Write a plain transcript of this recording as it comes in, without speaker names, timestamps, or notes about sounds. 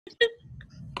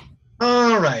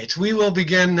All right, we will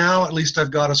begin now. At least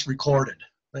I've got us recorded.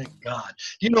 Thank God.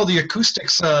 You know, the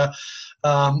acoustics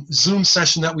Zoom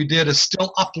session that we did is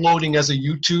still uploading as a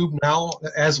YouTube now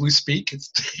as we speak. It's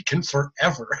taken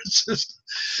forever.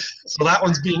 So that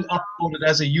one's being uploaded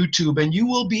as a YouTube, and you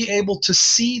will be able to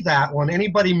see that one.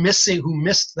 Anybody who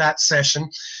missed that session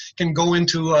can go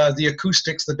into the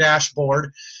acoustics, the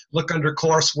dashboard, look under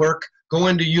coursework, go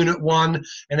into Unit 1,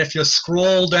 and if you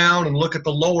scroll down and look at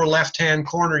the lower left-hand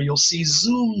corner, you'll see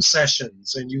Zoom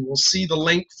sessions, and you will see the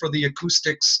link for the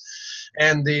acoustics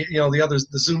and the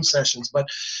Zoom sessions. But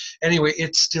anyway,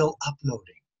 it's still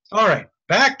uploading. All right,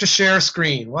 back to share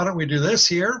screen. Why don't we do this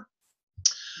here?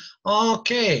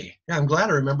 Okay, yeah, I'm glad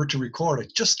I remembered to record. I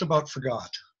just about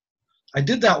forgot. I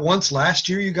did that once last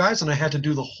year, you guys, and I had to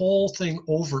do the whole thing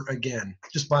over again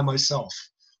just by myself.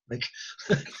 Like,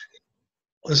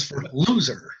 was for a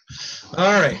loser.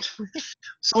 All right.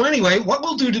 So anyway, what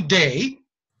we'll do today,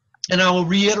 and I will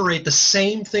reiterate the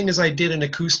same thing as I did in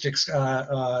acoustics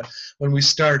when we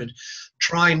started.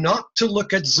 Try not to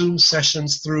look at Zoom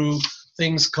sessions through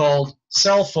things called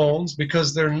cell phones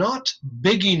because they're not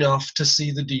big enough to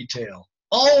see the detail.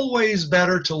 Always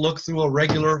better to look through a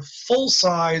regular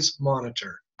full-size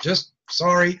monitor. Just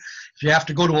sorry, if you have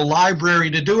to go to a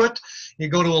library to do it, you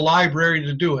go to a library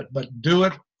to do it. But do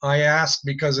it, I ask,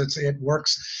 because it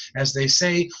works, as they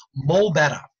say, mo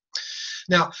better.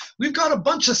 Now, we've got a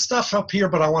bunch of stuff up here,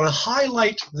 but I want to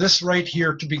highlight this right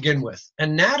here to begin with.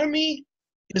 Anatomy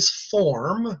is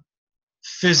form.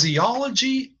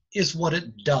 Physiology is what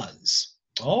it does.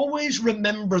 Always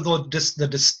remember the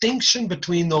distinction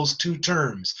between those two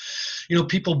terms. You know,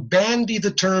 people bandy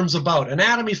the terms about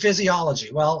anatomy,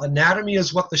 physiology. Well, anatomy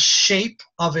is what the shape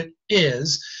of it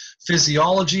is.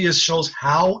 Physiology shows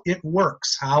how it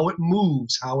works, how it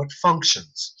moves, how it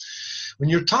functions. When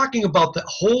you're talking about the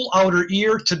whole outer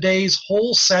ear, today's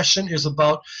whole session is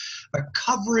about a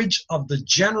coverage of the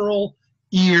general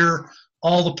ear,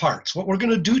 all the parts. What we're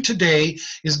going to do today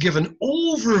is give an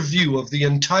overview of the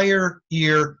entire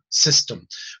ear system,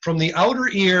 from the outer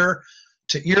ear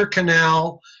to ear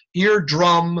canal,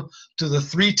 eardrum, to the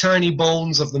three tiny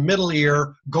bones of the middle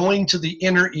ear, going to the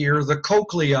inner ear, the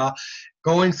cochlea,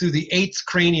 going through the 8th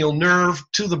cranial nerve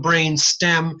to the brain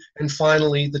stem, and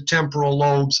finally the temporal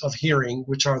lobes of hearing,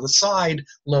 which are the side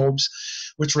lobes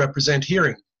which represent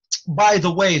hearing. By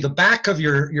the way, the back of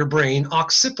your brain,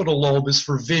 occipital lobe, is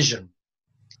for vision.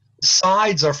 The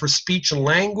sides are for speech and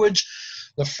language.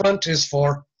 The front is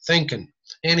for thinking.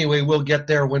 Anyway, we'll get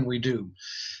there when we do.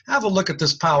 Have a look at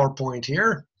this PowerPoint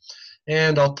here.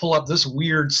 And I'll pull up this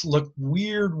weird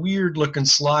looking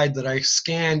slide that I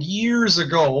scanned years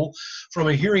ago from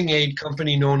a hearing aid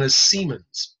company known as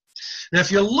Siemens. Now,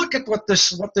 if you look at what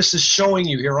this is showing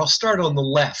you here, I'll start on the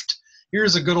left.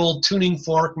 Here's a good old tuning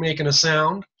fork making a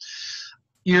sound.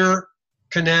 Ear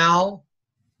canal,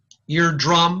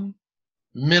 eardrum,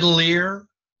 middle ear,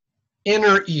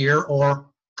 inner ear, or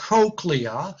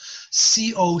cochlea,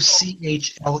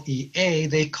 C-O-C-H-L-E-A.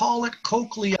 They call it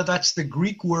cochlea. That's the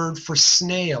Greek word for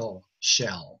snail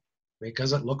shell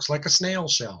because it looks like a snail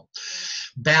shell.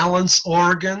 Balance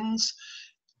organs,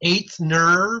 8th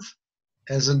nerve,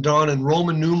 as in done in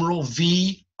Roman numeral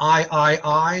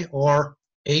V-I-I-I, or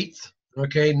 8th,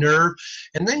 okay, nerve.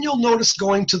 And then you'll notice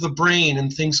going to the brain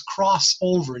and things cross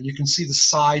over and you can see the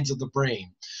sides of the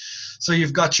brain. So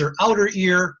you've got your outer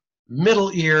ear,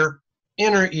 middle ear,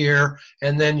 inner ear,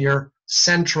 and then your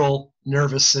central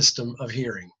nervous system of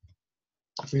hearing.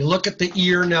 If we look at the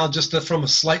ear now just from a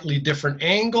slightly different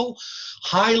angle,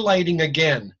 highlighting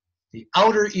again the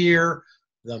outer ear,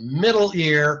 the middle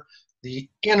ear, the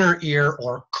inner ear,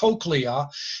 or cochlea,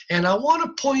 and I want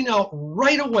to point out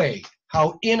right away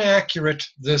how inaccurate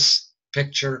this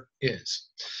picture is.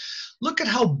 Look at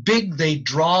how big they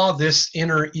draw this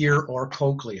inner ear or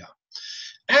cochlea.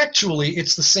 Actually,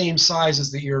 it's the same size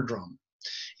as the eardrum.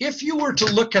 If you were to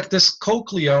look at this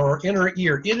cochlea or inner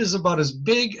ear, it is about as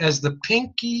big as the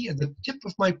pinky, the tip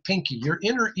of my pinky. Your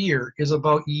inner ear is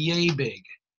about yay big.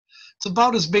 It's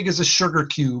about as big as a sugar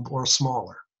cube or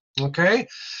smaller, okay?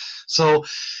 So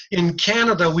in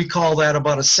Canada, we call that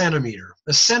about a centimeter.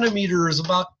 A centimeter is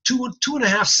about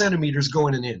 2.5 centimeters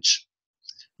going an inch.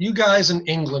 You guys in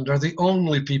England are the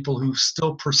only people who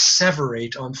still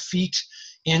perseverate on feet,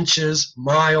 inches,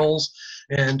 miles,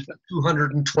 and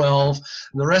 212.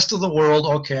 And the rest of the world,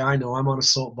 okay, I know I'm on a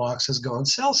soapbox, has gone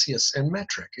Celsius and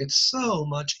metric. It's so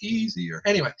much easier.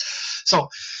 Anyway, so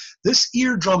this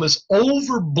eardrum is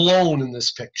overblown in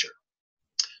this picture.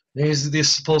 This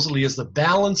supposedly is the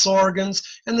balance organs,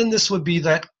 and then this would be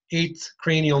that 8th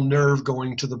cranial nerve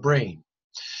going to the brain.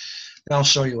 I'll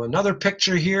show you another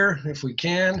picture here if we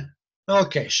can.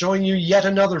 Okay, showing you yet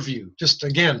another view. Just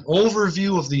again,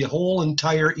 overview of the whole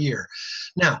entire ear.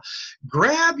 Now,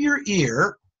 grab your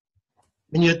ear.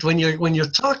 When you're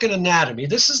talking anatomy,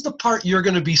 this is the part you're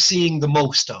going to be seeing the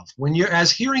most of. When you're as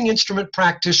hearing instrument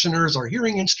practitioners or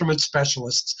hearing instrument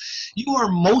specialists, you are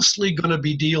mostly going to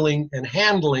be dealing and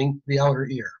handling the outer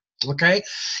ear. Okay,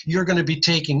 you're going to be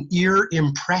taking ear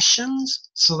impressions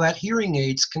so that hearing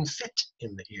aids can fit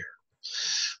in the ear.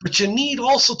 But you need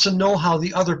also to know how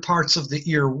the other parts of the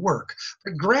ear work.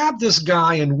 But grab this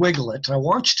guy and wiggle it. I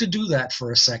want you to do that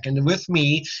for a second with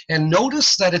me and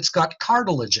notice that it's got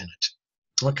cartilage in it.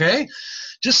 Okay,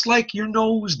 just like your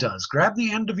nose does. Grab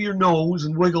the end of your nose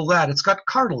and wiggle that. It's got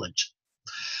cartilage.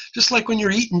 Just like when you're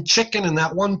eating chicken and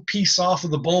that one piece off of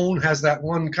the bone has that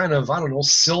one kind of, I don't know,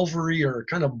 silvery or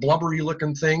kind of blubbery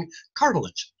looking thing,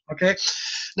 cartilage. Okay,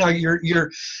 now your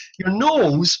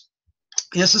nose,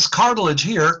 this is cartilage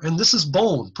here, and this is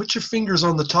bone. Put your fingers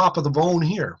on the top of the bone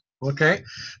here. Okay,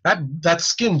 that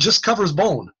skin just covers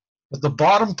bone, but the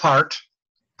bottom part,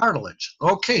 cartilage.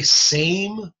 Okay,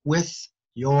 same with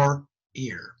your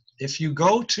ear. If you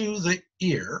go to the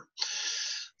ear,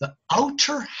 the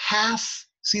outer half,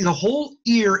 see the whole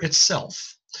ear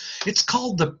itself, it's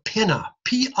called the pinna,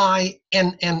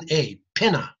 P-I-N-N-A,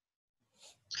 pinna.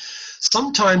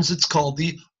 Sometimes it's called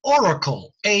the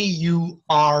auricle,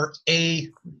 A-U-R-A,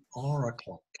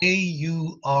 auricle,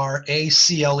 A-U-R-A-C-L-E,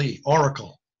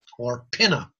 auricle, or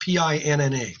pinna,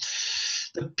 P-I-N-N-A.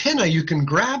 The pinna, you can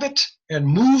grab it and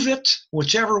move it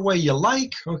whichever way you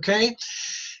like, okay?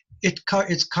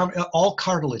 It's all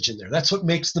cartilage in there. That's what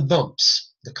makes the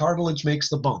bumps. The cartilage makes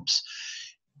the bumps.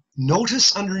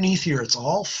 Notice underneath here, it's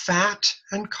all fat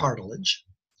and cartilage.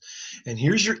 And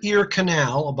here's your ear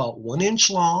canal, about 1 inch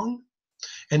long.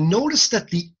 And notice that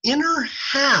the inner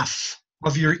half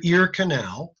of your ear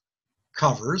canal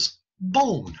covers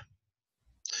bone.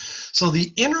 So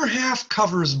the inner half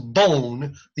covers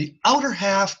bone, the outer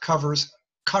half covers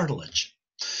cartilage.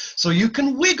 So you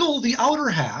can wiggle the outer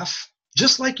half,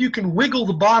 just like you can wiggle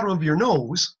the bottom of your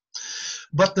nose,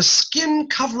 but the skin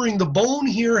covering the bone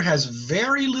here has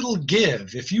very little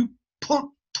give. If you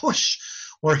push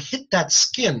or hit that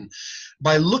skin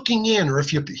by looking in, or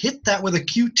if you hit that with a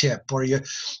Q-tip, or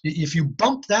if you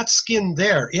bump that skin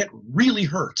there, it really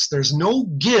hurts. There's no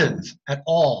give at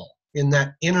all in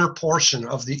that inner portion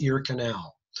of the ear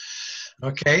canal.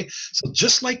 Okay, so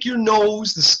just like your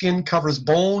nose, the skin covers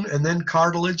bone and then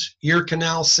cartilage. Ear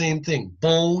canal, same thing,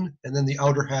 bone and then the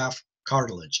outer half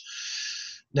cartilage.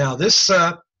 Now this,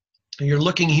 you're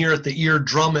looking here at the ear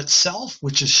drum itself,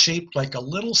 which is shaped like a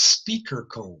little speaker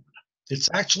cone. It's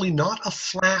actually not a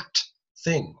flat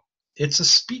thing. It's a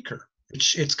speaker.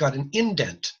 It's got an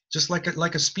indent, just like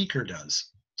a speaker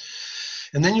does.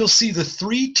 And then you'll see the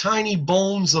 3 tiny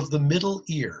bones of the middle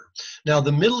ear. Now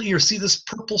the middle ear, see this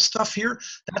purple stuff here?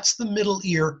 That's the middle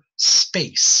ear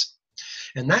space.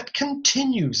 And that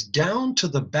continues down to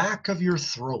the back of your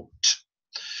throat.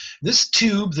 This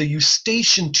tube, the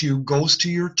eustachian tube, goes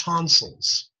to your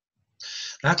tonsils.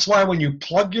 That's why when you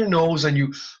plug your nose and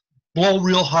you blow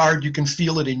real hard, you can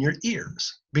feel it in your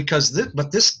ears.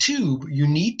 But this tube, you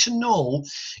need to know,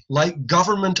 like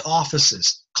government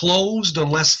offices, closed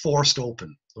unless forced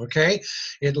open, okay?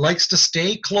 It likes to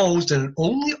stay closed, and it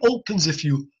only opens if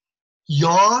you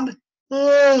yawn,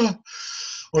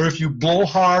 or if you blow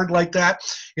hard like that.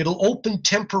 It'll open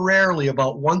temporarily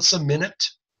about once a minute,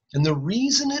 and the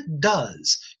reason it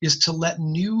does is to let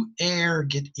new air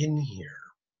get in here.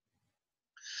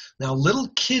 Now, little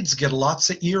kids get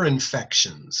lots of ear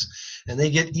infections, and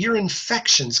they get ear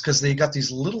infections because they got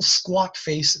these little squat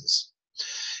faces.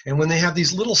 And when they have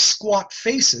these little squat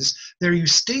faces, their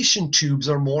eustachian tubes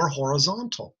are more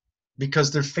horizontal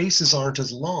because their faces aren't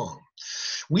as long.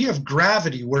 We have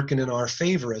gravity working in our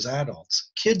favor as adults.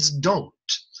 Kids don't.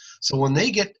 So when they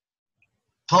get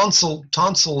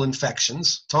tonsil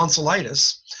infections,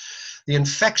 tonsillitis, the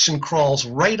infection crawls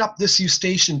right up this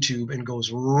eustachian tube and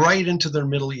goes right into their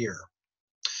middle ear.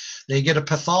 They get a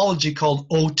pathology called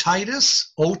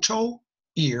otitis, oto,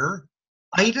 ear,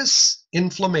 itis,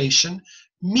 inflammation,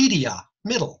 media,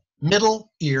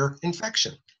 middle ear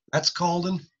infection. That's called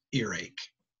an earache.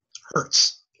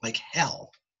 Hurts like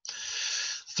hell.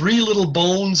 3 little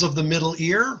bones of the middle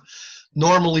ear.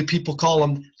 Normally people call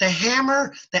them the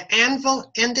hammer, the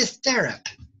anvil, and the stirrup.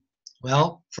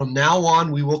 Well, from now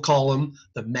on, we will call them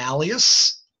the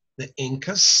malleus, the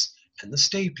incus, and the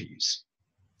stapes.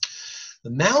 The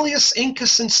malleus,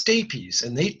 incus, and stapes,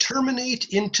 and they terminate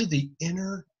into the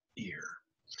inner ear.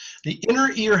 The inner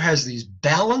ear has these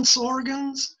balance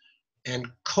organs and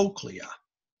cochlea.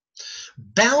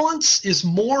 Balance is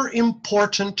more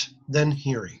important than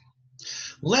hearing.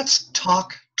 Let's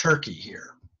talk turkey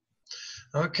here.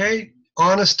 Okay,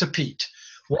 honest to Pete.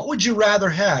 What would you rather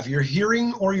have, your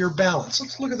hearing or your balance?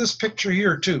 Let's look at this picture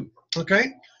here too,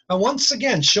 okay? Now once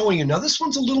again, showing you, now this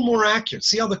one's a little more accurate.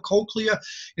 See how the cochlea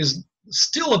is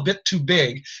still a bit too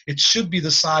big? It should be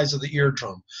the size of the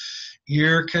eardrum.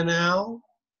 Ear canal,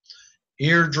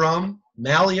 eardrum,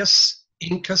 malleus,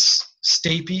 incus,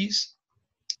 stapes,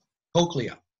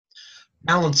 cochlea,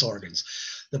 balance organs.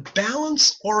 The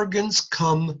balance organs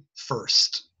come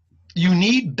first. You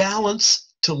need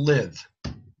balance to live.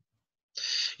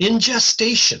 In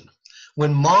gestation,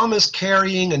 when mom is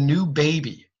carrying a new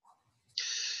baby,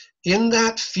 in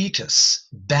that fetus,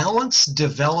 balance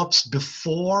develops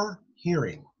before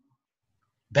hearing.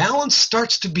 Balance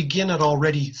starts to begin at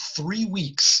already 3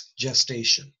 weeks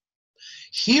gestation.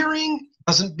 Hearing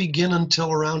doesn't begin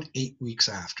until around 8 weeks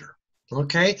after.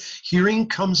 Okay? Hearing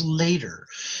comes later.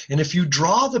 And if you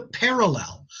draw the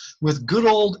parallel with good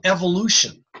old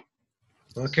evolution,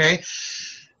 okay,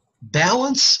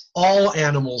 balance all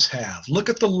animals have. Look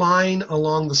at the line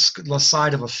along the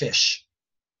side of a fish.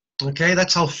 Okay,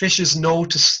 that's how fishes know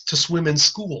to swim in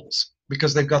schools,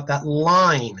 because they've got that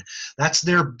line. That's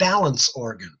their balance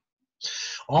organ.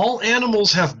 All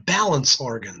animals have balance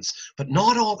organs, but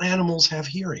not all animals have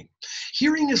hearing.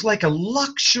 Hearing is like a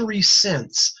luxury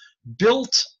sense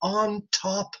built on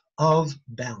top of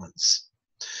balance.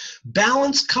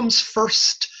 Balance comes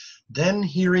first, then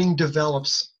hearing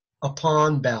develops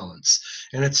upon balance.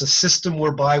 And it's a system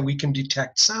whereby we can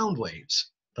detect sound waves.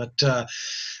 But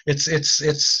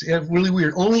it's really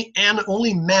weird.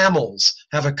 Only mammals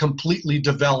have a completely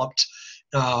developed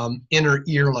inner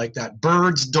ear like that.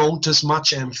 Birds don't as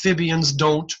much. Amphibians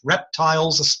don't.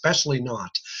 Reptiles especially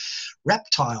not.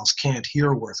 Reptiles can't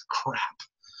hear worth crap.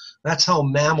 That's how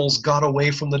mammals got away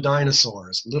from the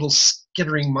dinosaurs. Little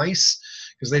skittering mice,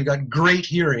 because they've got great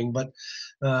hearing, but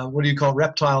what do you call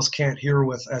reptiles can't hear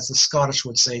with, as the Scottish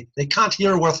would say, they can't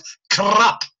hear worth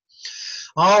crap.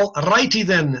 All righty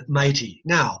then, matey.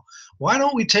 Now, why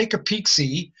don't we take a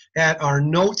peek-see at our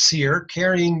notes here,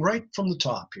 carrying right from the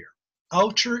top here.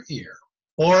 Outer ear,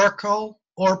 auricle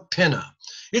or pinna.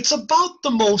 It's about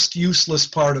the most useless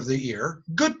part of the ear.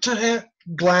 Good to have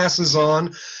glasses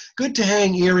on, good to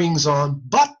hang earrings on,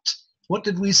 but what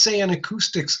did we say in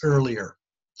acoustics earlier?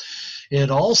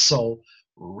 It also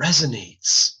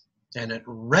resonates. And it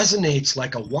resonates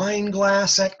like a wine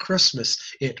glass at Christmas.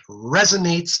 It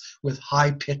resonates with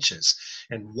high pitches.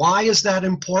 And why is that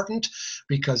important?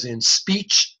 Because in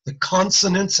speech, the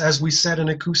consonants, as we said in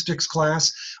acoustics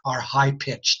class, are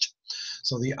high-pitched.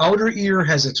 So the outer ear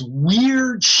has its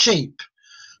weird shape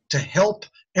to help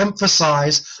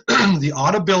emphasize the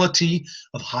audibility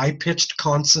of high-pitched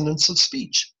consonants of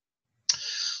speech.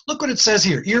 Look what it says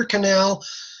here. Ear canal,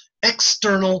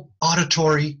 external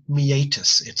auditory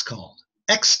meatus, it's called.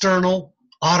 External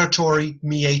auditory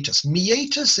meatus.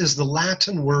 Meatus is the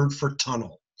Latin word for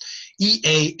tunnel.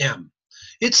 E-A-M.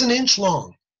 It's 1 inch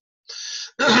long.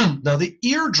 Now the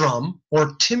eardrum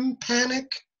or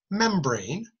tympanic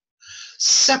membrane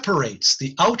separates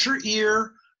the outer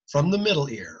ear from the middle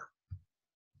ear.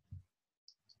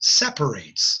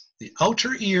 Separates the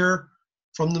outer ear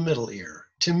from the middle ear.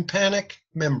 Tympanic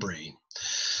membrane.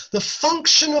 The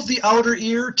function of the outer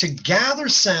ear to gather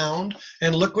sound,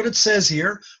 and look what it says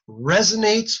here,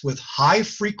 resonates with high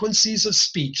frequencies of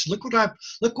speech. Look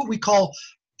what we call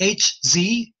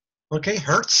Hz, okay,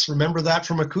 hertz, remember that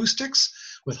from acoustics?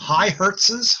 With high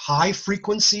hertzes, high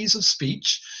frequencies of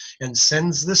speech, and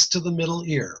sends this to the middle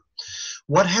ear.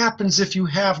 What happens if you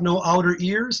have no outer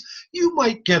ears? You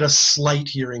might get a slight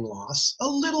hearing loss, a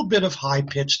little bit of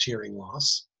high-pitched hearing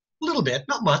loss, a little bit,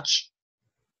 not much.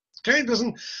 Okay,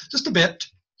 just a bit.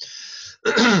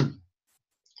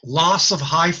 Loss of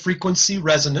high frequency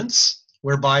resonance,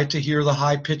 whereby to hear the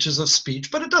high pitches of speech,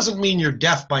 but it doesn't mean you're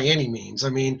deaf by any means. I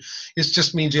mean, it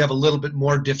just means you have a little bit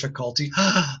more difficulty.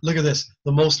 Look at this.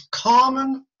 The most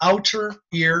common outer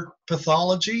ear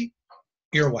pathology,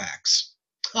 earwax.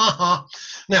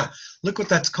 Now, look what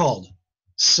that's called.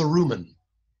 Cerumen.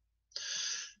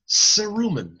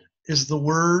 Cerumen is the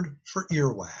word for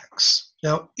earwax.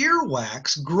 Now,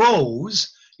 earwax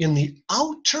grows in the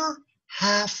outer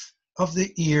half of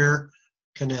the ear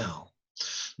canal,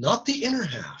 not the inner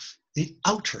half, the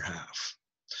outer half.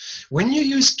 When you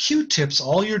use Q-tips,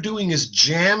 all you're doing is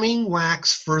jamming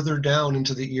wax further down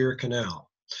into the ear canal.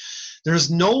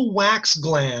 There's no wax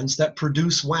glands that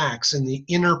produce wax in the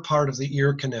inner part of the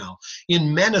ear canal.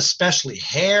 In men especially,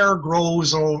 hair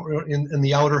grows in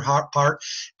the outer part,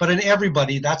 but in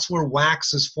everybody, that's where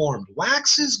wax is formed.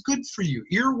 Wax is good for you.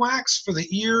 Ear wax for the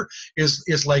ear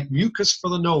is like mucus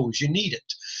for the nose. You need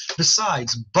it.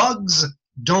 Besides, bugs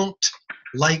don't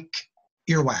like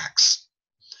earwax.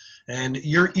 And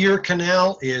your ear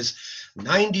canal is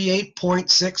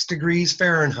 98.6 degrees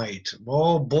Fahrenheit.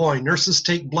 Oh boy, nurses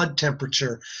take blood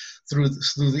temperature through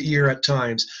the ear at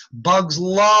times. Bugs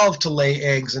love to lay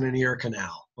eggs in an ear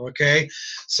canal, okay?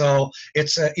 So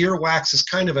it's earwax is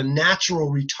kind of a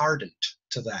natural retardant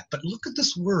to that. But look at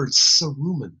this word,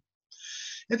 cerumen.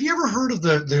 Have you ever heard of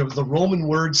the Roman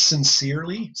word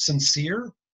sincerely?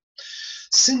 Sincere?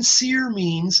 Sincere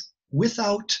means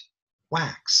without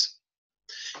wax.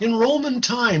 In Roman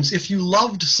times, if you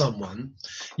loved someone,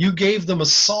 you gave them a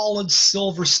solid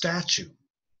silver statue,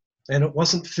 and it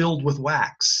wasn't filled with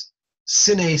wax.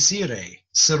 Sine cere,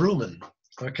 cerumen,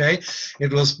 okay?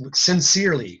 It was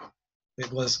sincerely. It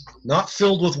was not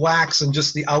filled with wax and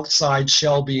just the outside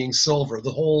shell being silver.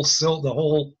 The whole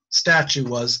statue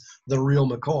was the real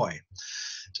McCoy.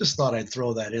 Just thought I'd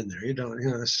throw that in there. You know,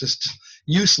 it's just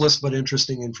useless but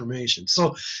interesting information.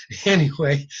 So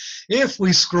anyway, if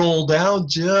we scroll down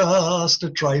just a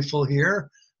trifle here,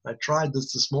 I tried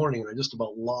this morning and I just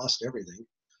about lost everything.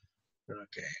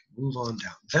 Okay, move on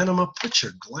down. Venema, put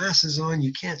your glasses on.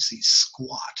 You can't see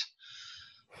squat.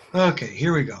 Okay,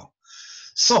 here we go.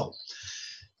 So,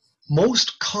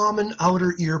 most common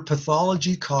outer ear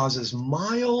pathology causes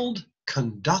mild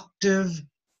conductive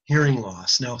hearing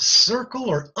loss. Now circle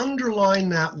or underline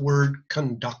that word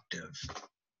conductive.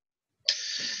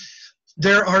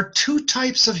 There are two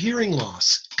types of hearing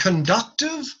loss,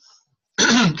 conductive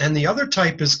and the other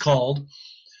type is called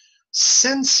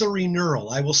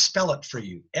sensorineural. I will spell it for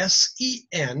you.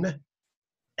 S-E-N-S-O-R-I.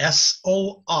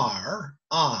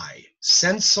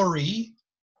 Sensory,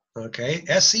 okay,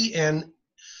 S-E-N-S-O-R-I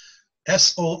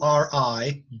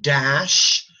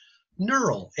dash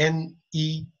neural, N-E-U-R-A-L,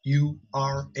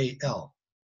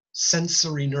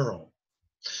 sensorineural.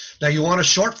 Now you want a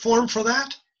short form for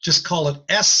that? Just call it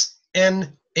S-N-H-L,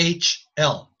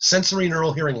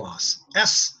 sensorineural hearing loss,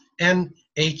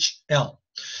 S-N-H-L.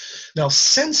 Now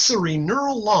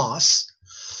sensorineural loss,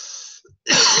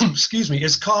 excuse me,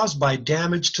 is caused by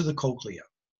damage to the cochlea,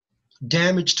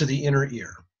 damage to the inner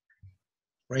ear,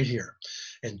 right here.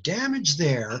 And damage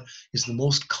there is the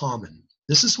most common.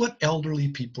 This is what elderly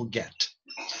people get.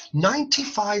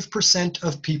 95%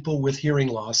 of people with hearing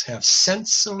loss have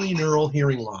sensorineural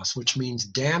hearing loss, which means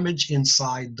damage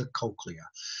inside the cochlea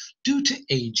due to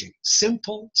aging.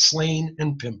 Simple, Slane,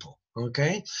 and Pimple,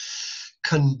 okay?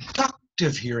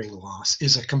 Conductive hearing loss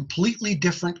is a completely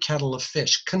different kettle of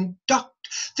fish.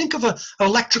 Think of an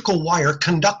electrical wire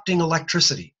conducting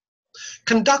electricity.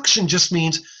 Conduction just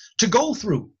means to go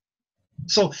through.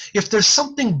 So if there's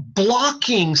something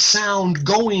blocking sound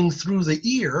going through the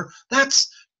ear,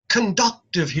 that's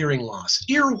conductive hearing loss.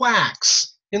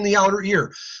 Earwax in the outer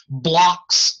ear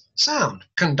blocks sound,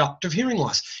 conductive hearing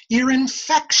loss. Ear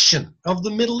infection of the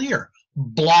middle ear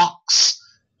blocks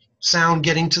sound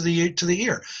getting to the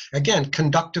ear. Again,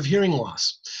 conductive hearing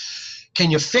loss.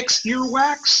 Can you fix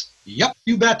earwax? Yep,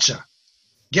 you betcha.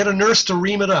 Get a nurse to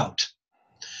ream it out.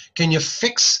 Can you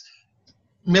fix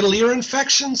middle ear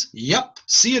infections? Yep.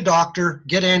 See a doctor,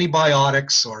 get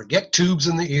antibiotics, or get tubes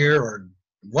in the ear, or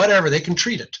whatever. They can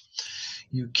treat it.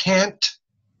 You can't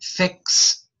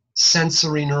fix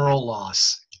sensorineural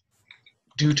loss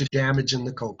due to damage in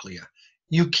the cochlea.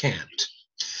 You can't.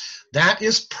 That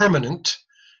is permanent.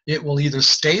 It will either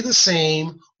stay the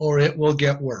same or it will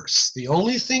get worse. The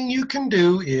only thing you can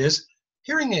do is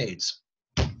hearing aids.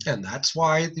 And that's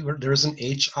why there's an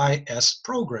HIS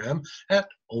program at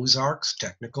Ozarks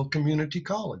Technical Community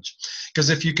College. Because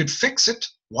if you could fix it,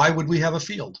 why would we have a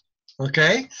field?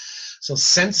 Okay? So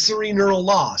sensorineural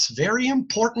loss, very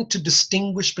important to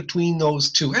distinguish between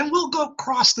those two. And we'll go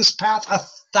across this path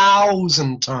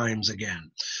 1,000 times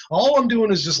again. All I'm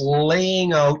doing is just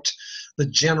laying out the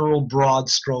general broad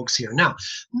strokes here. Now,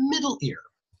 middle ear.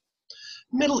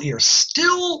 Middle ear,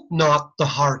 still not the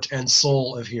heart and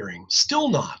soul of hearing. Still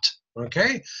not,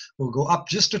 okay? We'll go up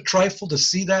just a trifle to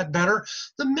see that better.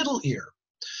 The middle ear,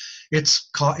 it's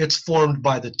formed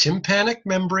by the tympanic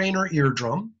membrane or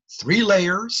eardrum, 3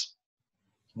 layers,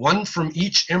 1 from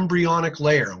each embryonic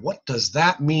layer. What does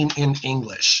that mean in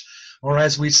English? Or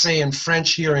as we say in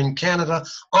French here in Canada,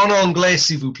 en anglais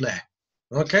s'il vous plaît,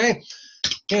 okay?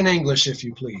 In English, if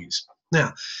you please.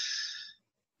 Now,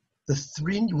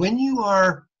 when you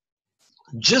are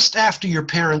just after your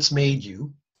parents made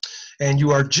you, And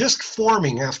you are just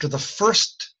forming after the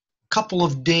first couple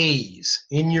of days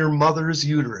in your mother's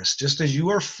uterus. Just as you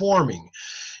are forming,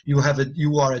 you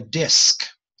are a disc,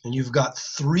 and you've got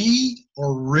 3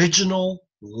 original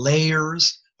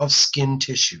layers of skin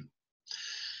tissue: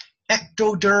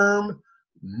 ectoderm,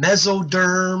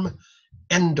 mesoderm,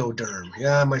 endoderm.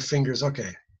 Yeah, my fingers,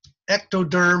 okay.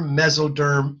 Ectoderm,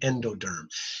 mesoderm, endoderm.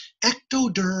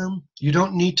 Ectoderm, you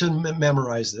don't need to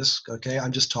memorize this, okay?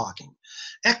 I'm just talking.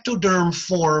 Ectoderm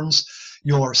forms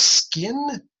your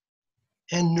skin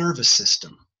and nervous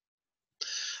system.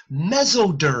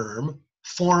 Mesoderm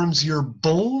forms your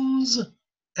bones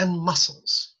and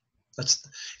muscles.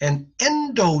 And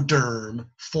endoderm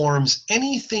forms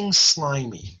anything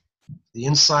slimy. The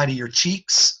inside of your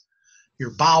cheeks,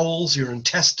 your bowels, your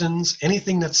intestines,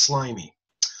 anything that's slimy.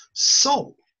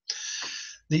 So,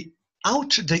 the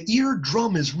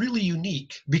eardrum is really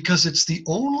unique because it's the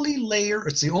only layer,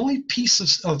 it's the only piece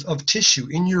of tissue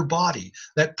in your body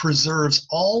that preserves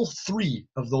all 3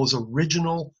 of those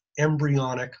original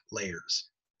embryonic layers: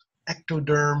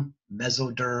 ectoderm,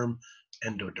 mesoderm,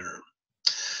 endoderm.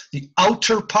 The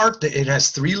outer part, it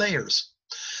has 3 layers.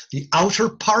 The outer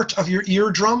part of your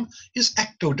eardrum is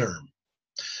ectoderm.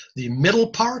 The middle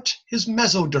part is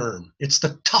mesoderm. It's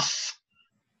the tough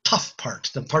part,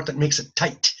 the part that makes it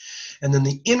tight. And then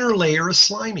the inner layer is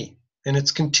slimy, and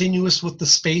it's continuous with the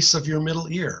space of your middle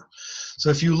ear. So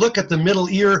if you look at the middle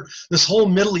ear, this whole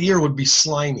middle ear would be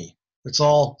slimy. It's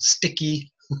all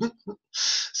sticky.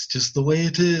 It's just the way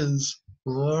it is.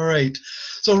 All right.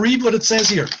 So read what it says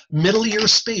here. Middle ear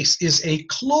space is a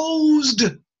closed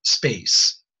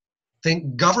space.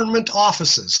 Think government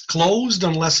offices, closed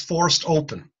unless forced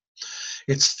open.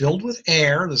 It's filled with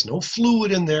air. There's no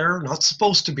fluid in there, not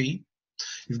supposed to be.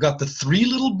 You've got the 3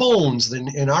 little bones.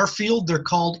 In our field, they're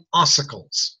called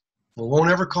ossicles. We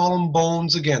won't ever call them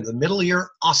bones again. The middle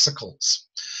ear ossicles.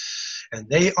 And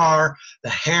they are the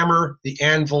hammer, the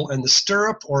anvil, and the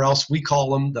stirrup, or else we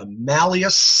call them the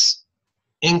malleus,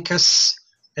 incus,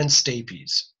 and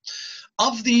stapes.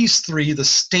 Of these 3, the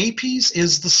stapes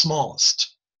is the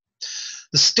smallest.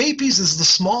 The stapes is the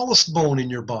smallest bone in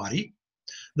your body.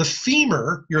 The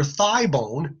femur, your thigh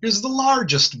bone, is the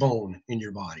largest bone in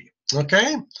your body.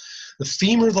 Okay? The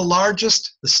femur, the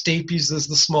largest, the stapes is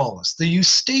the smallest. The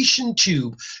eustachian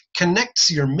tube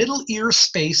connects your middle ear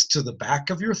space to the back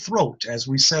of your throat, as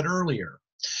we said earlier.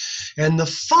 And the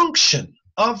function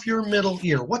of your middle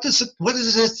ear, what is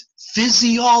its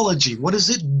physiology? What does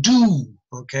it do?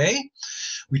 Okay?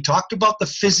 We talked about the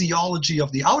physiology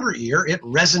of the outer ear. It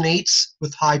resonates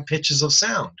with high pitches of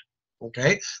sound.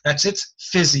 Okay? That's its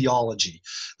physiology.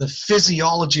 The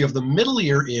physiology of the middle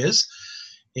ear is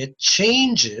it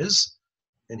changes,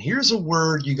 and here's a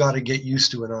word you got to get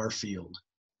used to in our field: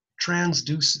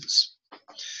 transduces.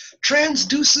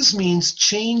 Transduces means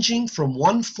changing from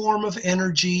one form of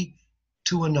energy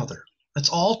to another. That's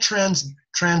all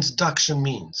transduction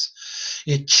means.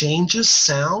 It changes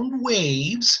sound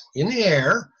waves in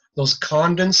air, those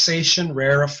condensation,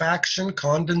 rarefactions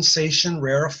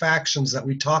that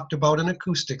we talked about in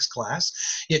acoustics class.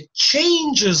 It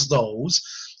changes those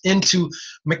into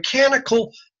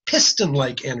mechanical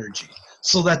piston-like energy,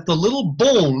 so that the little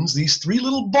bones, these 3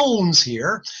 little bones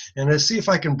here, and let's see if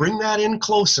I can bring that in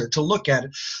closer to look at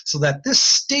it, so that this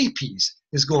stapes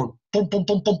is going boom, boom,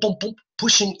 boom, boom, boom, boom,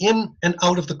 pushing in and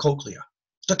out of the cochlea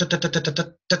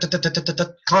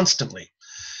constantly.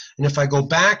 And if I go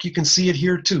back, you can see it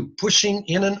here too, pushing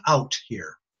in and out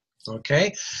here.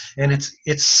 Okay? And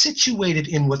it's situated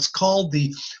in what's called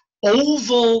the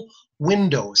oval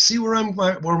window. See where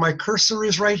my cursor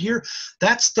is right here?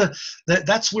 That's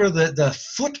where the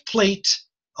foot plate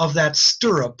of that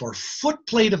stirrup or foot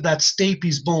plate of that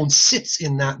stapes bone sits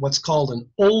in that what's called an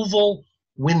oval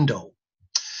window.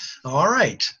 All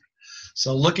right.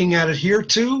 So looking at it here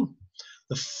too,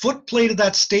 the foot plate of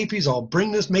that stapes, I'll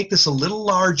make this a little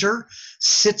larger,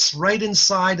 sits right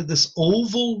inside of this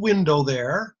oval window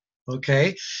there.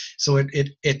 Okay. So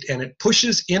it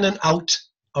pushes in and out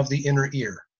of the inner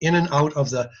ear, in and out of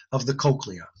the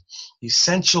cochlea,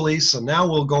 essentially. So now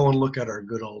we'll go and look at our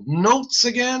good old notes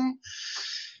again.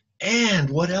 And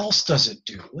what else does it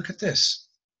do? Look at this.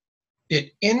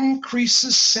 It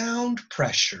increases sound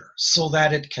pressure so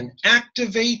that it can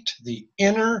activate the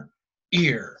inner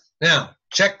ear. Now,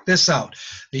 check this out.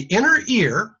 The inner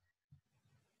ear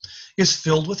is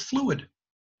filled with fluid,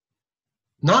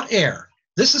 not air.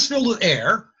 This is filled with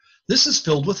air. This is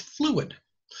filled with fluid.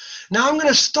 Now I'm going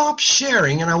to stop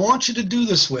sharing, and I want you to do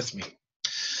this with me.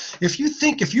 If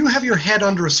you have your head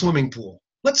under a swimming pool,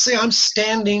 let's say I'm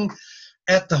standing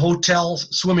at the hotel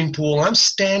swimming pool, I'm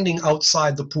standing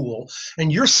outside the pool,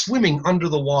 and you're swimming under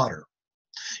the water.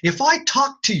 If I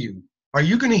talk to you, are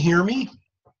you going to hear me?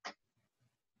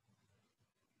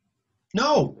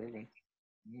 No.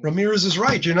 Ramirez is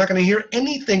right. You're not going to hear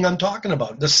anything I'm talking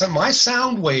about. My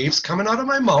sound waves coming out of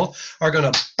my mouth are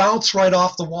going to bounce right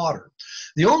off the water.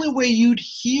 The only way you'd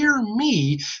hear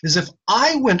me is if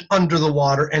I went under the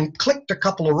water and clicked a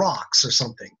couple of rocks or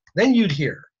something. Then you'd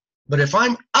hear. But if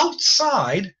I'm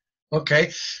outside,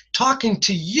 okay, talking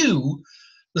to you,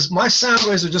 my sound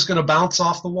waves are just going to bounce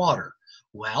off the water.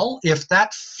 Well, if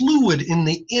that fluid in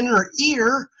the inner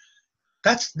ear,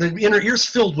 the inner ear's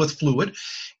filled with fluid,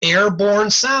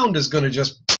 airborne sound is going to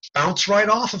just bounce right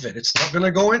off of it. It's not going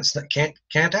to go in.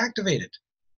 Can't activate it.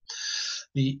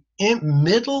 The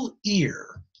middle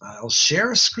ear, I'll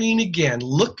share a screen again.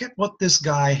 Look at what this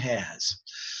guy has.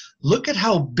 Look at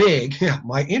how big. Yeah,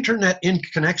 my internet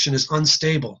connection is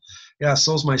unstable. Yeah,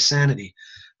 so's my sanity.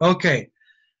 Okay,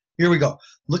 here we go.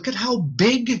 Look at how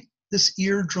big this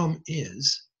eardrum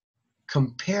is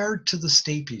compared to the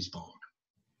stapes bone.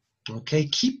 Okay,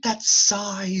 keep that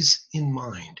size in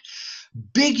mind.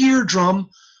 Big eardrum,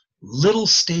 little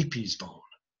stapes bone.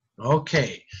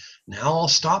 Okay, now I'll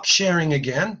stop sharing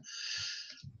again.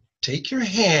 Take your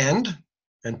hand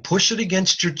and push it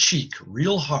against your cheek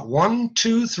real hard. 1,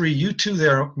 2, 3. You two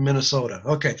there, Minnesota.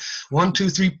 Okay, 1, 2,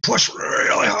 3. Push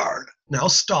really hard. Now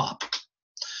stop.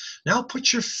 Now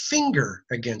put your finger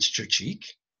against your cheek.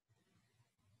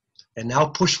 And now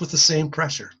push with the same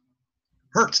pressure.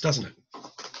 Hurts, doesn't it?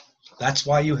 That's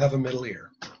why you have a middle ear.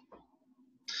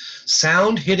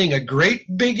 Sound hitting a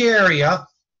great big area,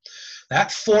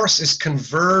 that force is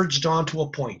converged onto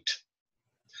a point.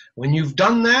 When you've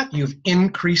done that, you've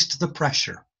increased the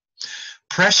pressure.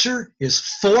 Pressure is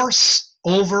force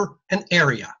over an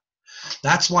area.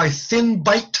 That's why thin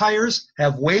bike tires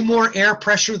have way more air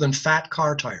pressure than fat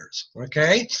car tires,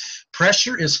 okay?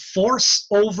 Pressure is force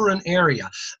over an area.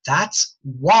 That's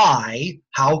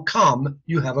how come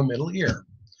you have a middle ear.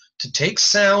 To take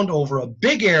sound over a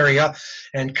big area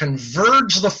and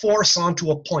converge the force onto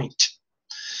a point.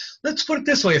 Let's put it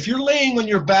this way. If you're laying on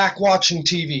your back watching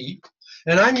TV,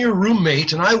 and I'm your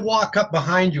roommate, and I walk up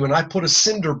behind you and I put a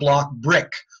cinder block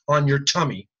brick on your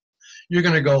tummy, you're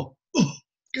going to go, oh,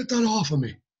 get that off of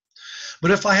me. But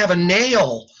if I have a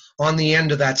nail on the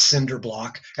end of that cinder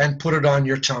block and put it on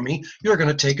your tummy, you're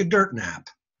going to take a dirt nap.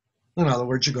 In other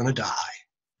words, you're going to die.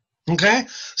 Okay?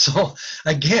 So,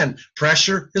 again,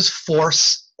 pressure is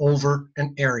force over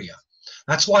an area.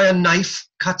 That's why a knife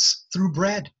cuts through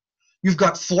bread. You've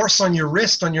got force on your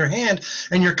wrist, on your hand,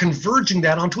 and you're converging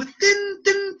that onto a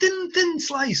thin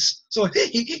slice. So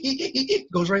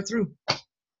it goes right through.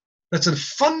 That's a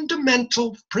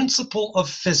fundamental principle of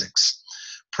physics.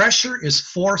 Pressure is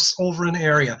force over an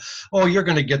area. Oh, you're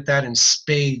going to get that in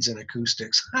spades in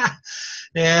acoustics.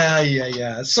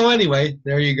 Yeah. So anyway,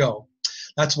 there you go.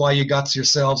 That's why you got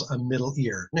yourselves a middle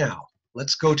ear. Now,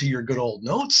 let's go to your good old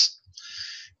notes.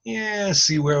 Yeah,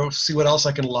 see what else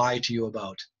I can lie to you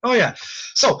about. Oh yeah,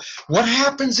 so what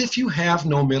happens if you have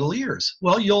no middle ears?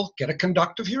 Well, you'll get a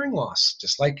conductive hearing loss,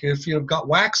 just like if you've got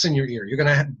wax in your ear. You're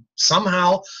going to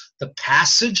somehow the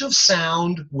passage of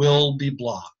sound will be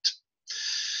blocked.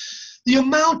 The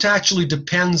amount actually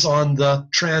depends on the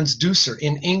transducer.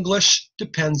 In English,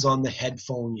 depends on the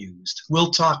headphone used.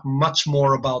 We'll talk much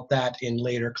more about that in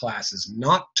later classes,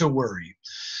 not to worry.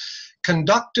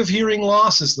 Conductive hearing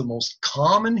loss is the most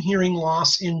common hearing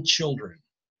loss in children.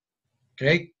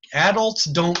 Okay, adults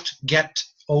don't get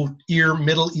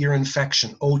middle ear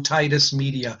infection, otitis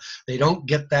media. They don't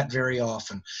get that very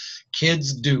often.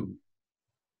 Kids do,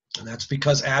 and that's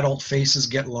because adult faces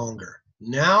get longer.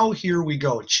 Now here we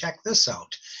go. Check this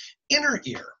out. Inner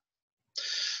ear.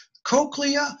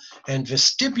 Cochlea and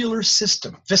vestibular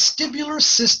system. Vestibular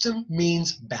system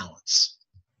means balance.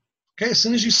 Okay, as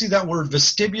soon as you see that word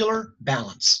vestibular,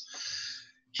 balance.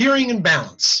 Hearing and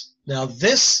balance. Now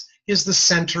this is the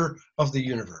center of the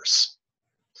universe.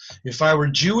 If I were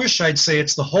Jewish, I'd say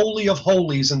it's the holy of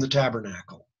holies in the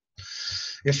tabernacle.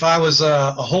 If I was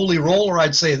a holy roller,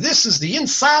 I'd say this is the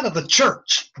inside of the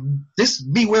church. This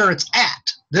be where it's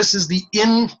at. This is the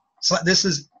inside. This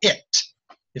is it.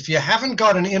 If you haven't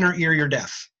got an inner ear, you're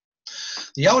deaf.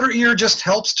 The outer ear just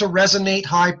helps to resonate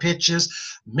high pitches.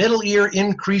 Middle ear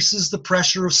increases the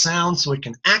pressure of sound so it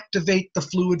can activate the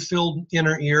fluid-filled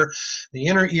inner ear. The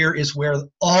inner ear is where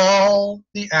all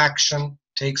the action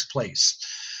takes place.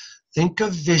 Think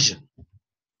of vision.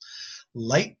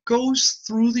 Light goes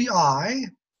through the eye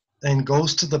and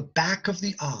goes to the back of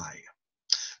the eye.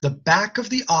 The back of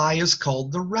the eye is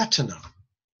called the retina.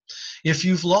 If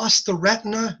you've lost the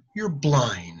retina, you're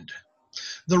blind.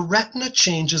 The retina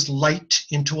changes light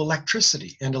into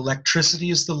electricity, and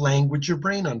electricity is the language your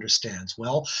brain understands.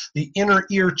 Well, the inner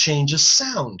ear changes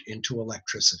sound into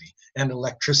electricity, and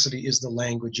electricity is the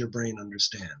language your brain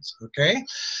understands, okay?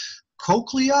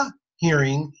 Cochlea,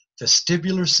 hearing,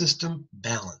 vestibular system,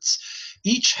 balance.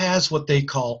 Each has what they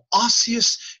call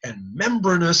osseous and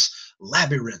membranous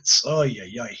labyrinths. Oh,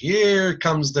 yeah, here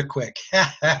comes the quick.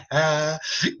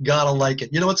 Gotta like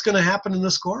it. You know what's going to happen in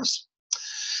this course?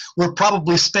 We're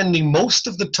probably spending most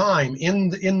of the time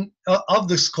of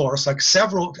this course, like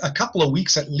a couple of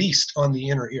weeks at least, on the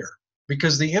inner ear,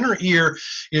 because the inner ear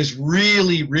is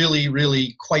really, really,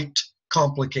 really quite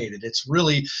complicated. It's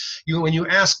really, when you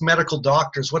ask medical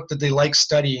doctors what did they like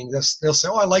studying, they'll say,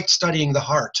 oh, I liked studying the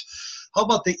heart. How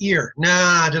about the ear?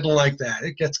 Nah, I didn't like that.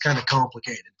 It gets kind of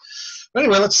complicated. But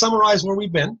anyway, let's summarize where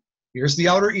we've been. Here's the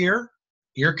outer ear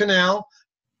canal,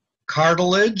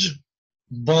 cartilage,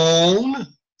 bone.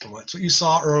 That's what you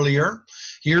saw earlier.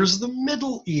 Here's the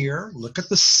middle ear. Look at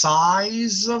the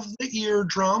size of the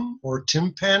eardrum or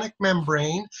tympanic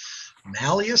membrane.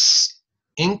 Malleus,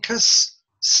 incus,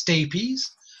 stapes.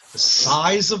 The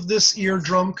size of this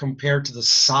eardrum compared to the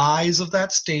size of that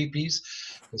stapes.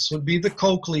 This would be the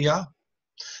cochlea.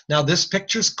 Now this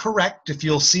picture's correct. If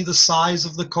you'll see the size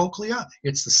of the cochlea,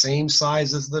 it's the same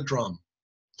size as the drum.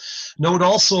 Note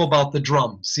also about the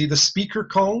drum. See the speaker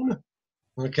cone?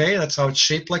 Okay, that's how it's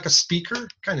shaped like a speaker.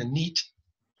 Kind of neat.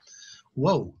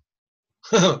 Whoa.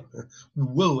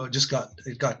 Whoa,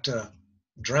 it got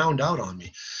drowned out on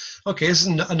me. Okay, this is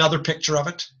another picture of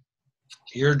it.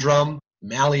 Eardrum,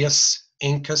 malleus,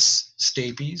 incus,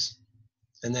 stapes,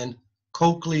 and then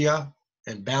cochlea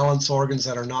and balance organs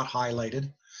that are not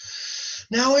highlighted.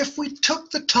 Now, if we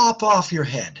took the top off your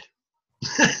head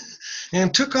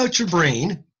and took out your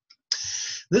brain,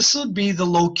 this would be the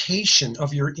location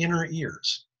of your inner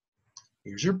ears.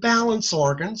 Here's your balance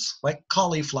organs, like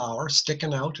cauliflower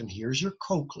sticking out, and here's your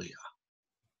cochlea.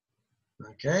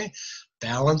 Okay,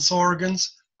 balance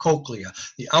organs, cochlea.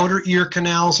 The outer ear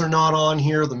canals are not on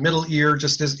here. The middle ear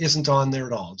just isn't on there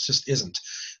at all. It just isn't.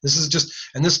 This is just,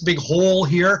 and this big hole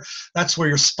here, that's where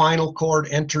your spinal cord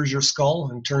enters your skull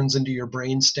and turns into your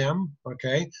brain stem,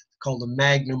 okay? Called the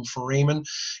magnum foramen.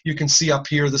 You can see up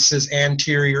here, this is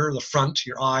anterior, the front,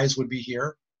 your eyes would be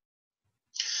here.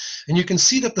 And you can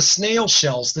see that the snail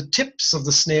shells, the tips of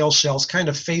the snail shells kind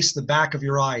of face the back of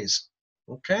your eyes,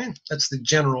 okay? That's the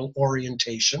general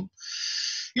orientation.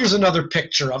 Here's another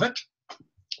picture of it,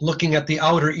 looking at the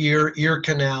outer ear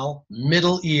canal,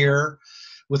 middle ear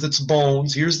with its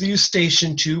bones. Here's the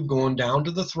eustachian tube going down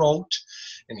to the throat,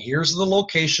 and here's the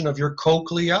location of your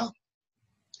cochlea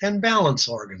and balance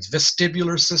organs,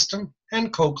 vestibular system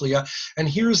and cochlea, and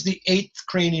here's the 8th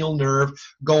cranial nerve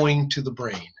going to the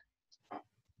brain.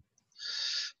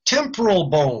 Temporal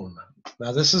bone.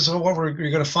 Now this is what you're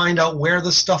going to find out where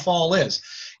this stuff all is.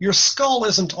 Your skull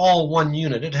isn't all one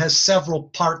unit. It has several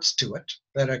parts to it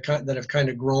that have kind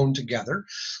of grown together.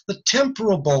 The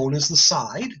temporal bone is the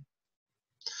side.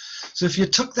 So if you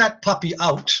took that puppy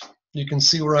out, you can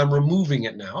see where I'm removing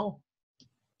it now.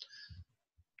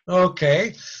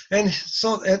 Okay, and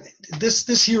so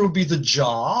this here would be the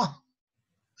jaw.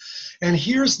 And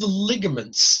here's the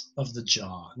ligaments of the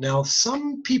jaw. Now,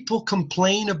 some people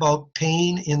complain about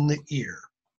pain in the ear.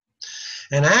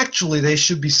 And actually, they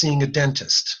should be seeing a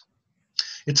dentist.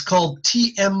 It's called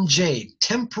TMJ,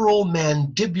 temporal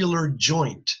mandibular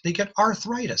joint. They get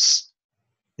arthritis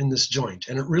in this joint,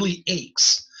 and it really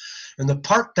aches. And the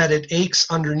part that it aches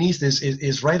underneath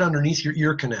is right underneath your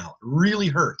ear canal. It really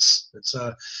hurts.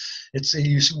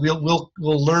 We'll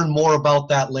learn more about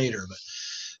that later. But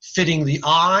fitting the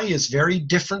eye is very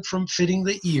different from fitting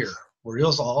the ear. We're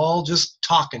all just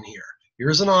talking here.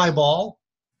 Here's an eyeball.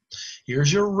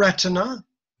 Here's your retina.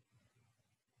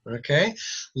 Okay,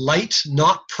 light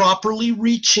not properly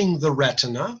reaching the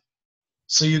retina.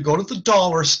 So you go to the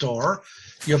dollar store,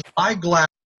 you buy glasses,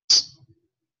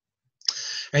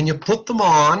 and you put them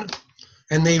on,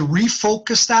 and they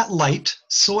refocus that light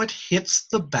so it hits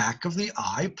the back of the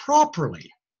eye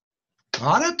properly.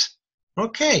 Got it?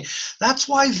 Okay, that's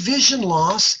why vision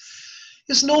loss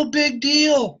is no big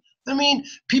deal. I mean,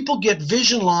 people get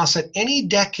vision loss at any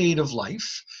decade of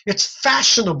life. It's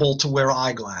fashionable to wear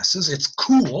eyeglasses. It's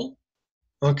cool.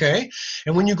 Okay,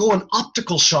 and when you go in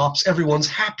optical shops, everyone's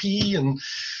happy, and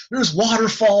there's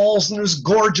waterfalls, and there's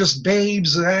gorgeous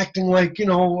babes acting like, you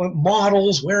know,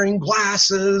 models wearing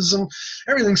glasses, and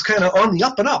everything's kind of on the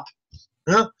up and up.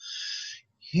 Huh?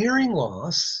 Hearing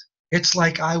loss, it's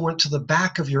like I went to the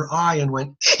back of your eye and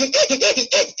went,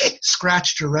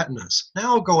 scratched your retinas.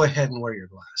 Now go ahead and wear your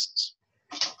glasses.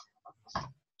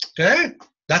 Okay,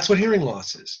 that's what hearing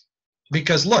loss is.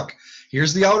 Because look,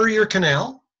 here's the outer ear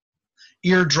canal,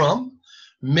 eardrum,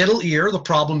 middle ear. The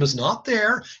problem is not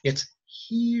there. It's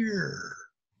here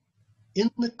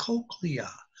in the cochlea.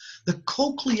 The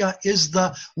cochlea is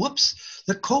the,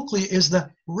 the cochlea is the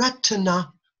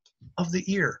retina of the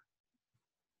ear.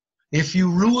 If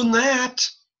you ruin that,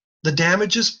 the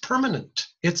damage is permanent.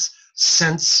 It's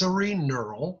sensory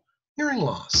neural hearing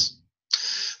loss.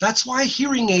 That's why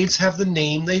hearing aids have the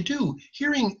name they do,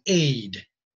 hearing aid.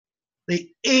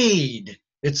 They aid.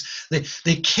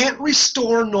 They can't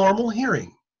restore normal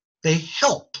hearing. They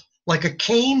help. Like a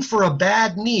cane for a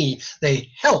bad knee,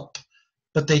 they help,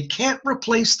 but they can't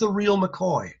replace the real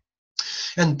McCoy.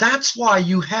 And that's why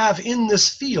you have in this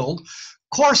field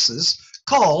courses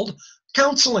called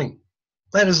counseling.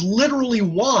 That is literally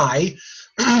why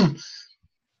in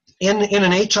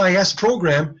an HIS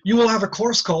program, you will have a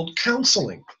course called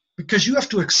counseling, because you have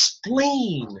to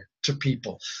explain to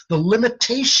people the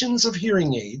limitations of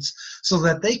hearing aids so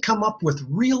that they come up with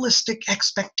realistic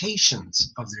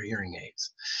expectations of their hearing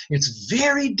aids. It's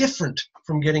very different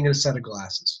from getting a set of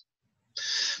glasses.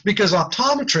 Because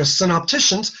optometrists and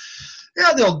opticians,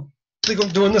 yeah, they'll go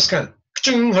doing this kind of,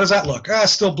 how does that look? Ah,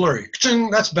 still blurry.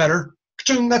 That's better.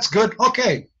 That's good.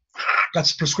 Okay,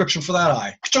 that's a prescription for that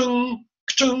eye.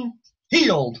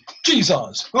 Healed.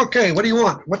 Jesus. Okay, what do you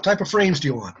want? What type of frames do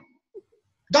you want?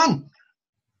 Done.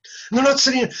 And they're not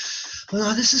sitting here,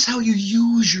 this is how you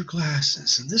use your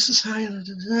glasses, and this is how you,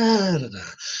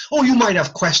 Oh, you might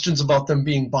have questions about them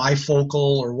being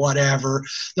bifocal or whatever.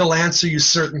 They'll answer you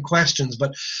certain questions,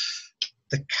 but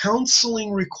the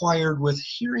counseling required with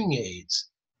hearing aids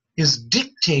is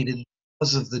dictated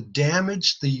because of the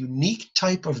damage, the unique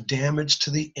type of damage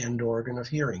to the end organ of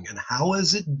hearing, and how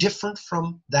is it different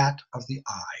from that of the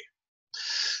eye.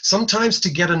 Sometimes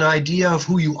to get an idea of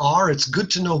who you are, it's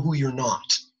good to know who you're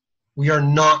not. We are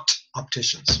not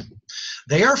opticians.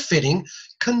 They are fitting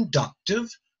conductive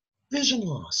vision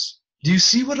loss. Do you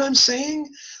see what I'm saying?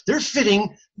 They're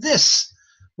fitting this.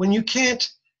 When you can't,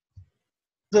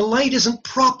 the light isn't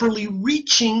properly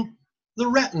reaching the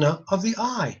retina of the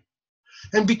eye.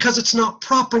 And because it's not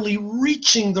properly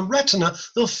reaching the retina,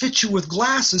 they'll fit you with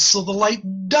glasses so the light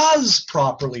does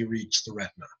properly reach the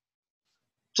retina.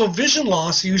 So vision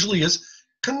loss usually is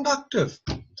conductive.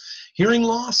 Hearing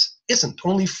loss isn't.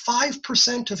 Only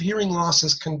 5% of hearing loss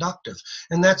is conductive,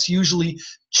 and that's usually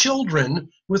children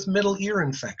with middle ear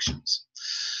infections.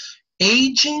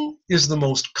 Aging is the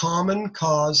most common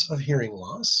cause of hearing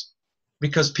loss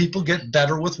because people get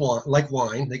better with wine, like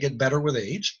wine, they get better with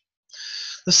age.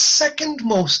 The second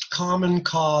most common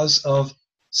cause of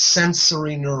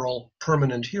sensory neural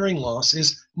permanent hearing loss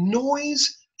is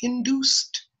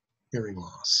noise-induced hearing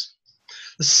loss.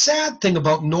 The sad thing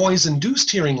about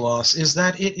noise-induced hearing loss is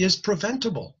that it is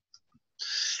preventable.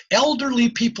 Elderly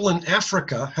people in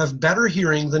Africa have better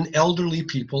hearing than elderly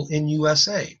people in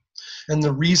USA. And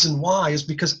the reason why is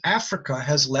because Africa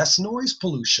has less noise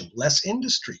pollution, less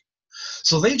industry.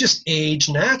 So they just age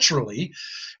naturally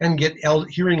and get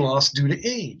hearing loss due to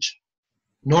age.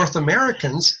 North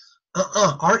Americans,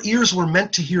 our ears were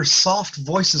meant to hear soft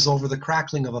voices over the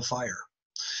crackling of a fire.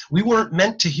 We weren't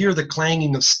meant to hear the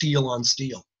clanging of steel on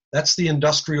steel. That's the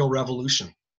Industrial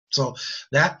Revolution. So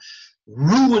that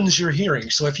ruins your hearing.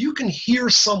 So if you can hear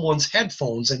someone's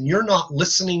headphones and you're not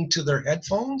listening to their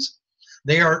headphones,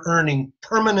 they are earning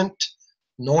permanent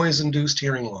noise-induced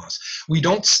hearing loss. We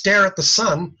don't stare at the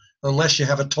sun unless you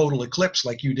have a total eclipse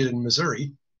like you did in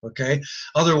Missouri, okay?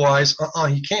 Otherwise,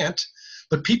 you can't.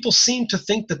 But people seem to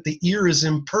think that the ear is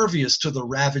impervious to the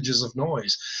ravages of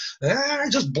noise. They're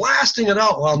just blasting it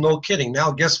out. Well, no kidding.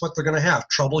 Now guess what they're going to have?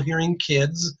 Trouble hearing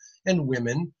kids and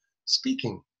women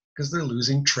speaking because they're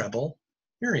losing treble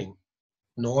hearing.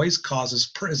 Noise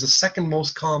is the second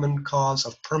most common cause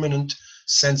of permanent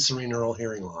sensory neural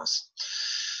hearing loss.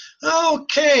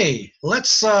 Okay,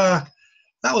 let's, that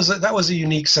was a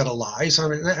unique set of lies. I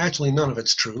mean, actually, none of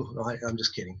it's true. I'm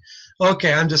just kidding.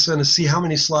 Okay, I'm just going to see how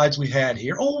many slides we had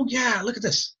here. Oh, yeah, look at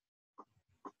this.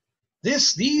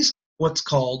 These what's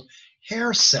called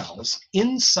hair cells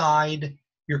inside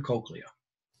your cochlea.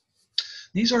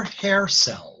 These are hair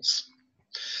cells.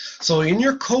 So in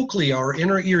your cochlea or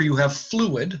inner ear, you have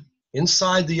fluid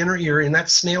inside the inner ear in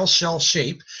that snail shell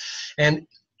shape. And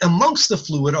amongst the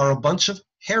fluid are a bunch of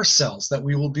hair cells that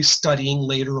we will be studying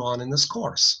later on in this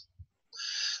course.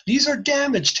 These are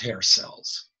damaged hair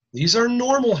cells. These are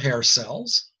normal hair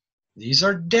cells. These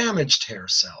are damaged hair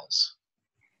cells.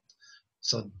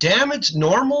 So damaged,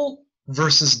 normal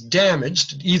versus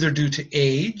damaged, either due to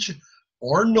age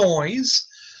or noise,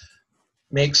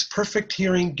 makes perfect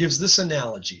hearing, gives this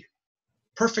analogy.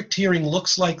 Perfect hearing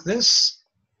looks like this.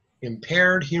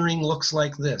 Impaired hearing looks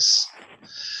like this.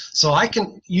 So I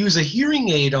can use a hearing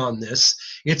aid on this.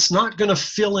 It's not going to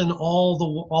fill in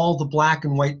all the black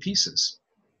and white pieces.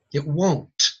 It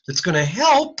won't. It's going to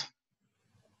help,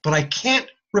 but I can't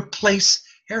replace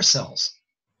hair cells.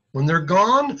 When they're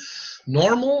gone,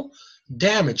 normal,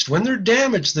 damaged. When they're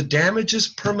damaged, the damage is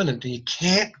permanent.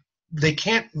 And they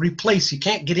can't replace. You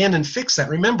can't get in and fix that.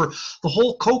 Remember, the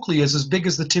whole cochlea is as big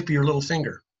as the tip of your little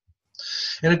finger.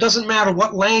 And it doesn't matter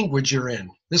what language you're in.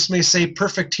 This may say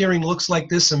perfect hearing looks like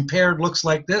this, impaired looks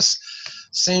like this.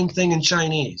 Same thing in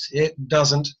Chinese. It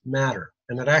doesn't matter.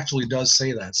 And it actually does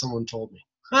say that. Someone told me.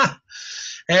 Huh.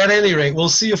 At any rate, we'll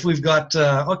see if we've got,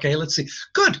 okay, let's see.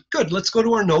 Good. Let's go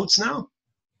to our notes now.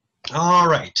 All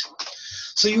right.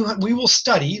 So we will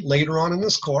study later on in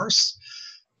this course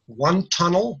one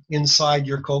tunnel inside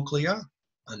your cochlea,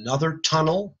 another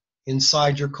tunnel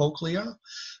inside your cochlea.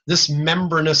 This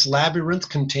membranous labyrinth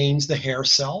contains the hair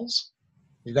cells.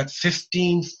 You've got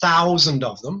 15,000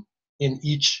 of them in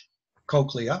each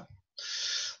cochlea.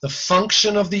 The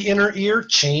function of the inner ear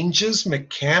changes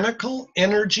mechanical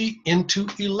energy into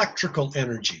electrical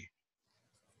energy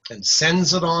and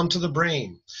sends it on to the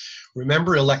brain.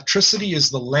 Remember, electricity is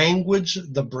the language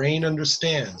the brain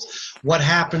understands. What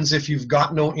happens if you've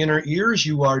got no inner ears?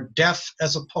 You are deaf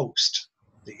as a post.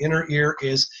 The inner ear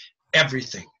is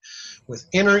everything. With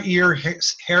inner ear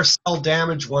hair cell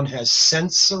damage, one has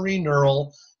sensory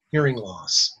neural hearing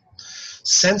loss.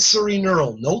 Sensory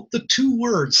neural. Note the two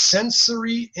words,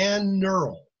 sensory and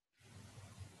neural.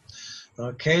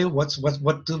 Okay,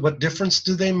 what difference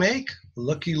do they make?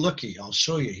 Looky. I'll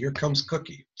show you. Here comes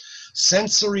Cookie.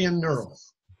 Sensory and neural.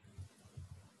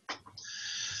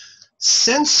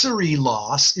 Sensory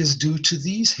loss is due to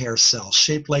these hair cells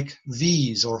shaped like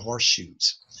V's or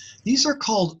horseshoes. These are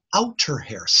called outer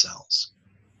hair cells.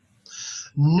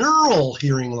 Neural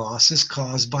hearing loss is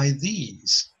caused by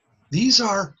these. These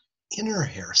are inner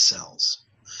hair cells.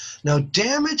 Now,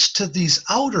 damage to these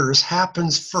outers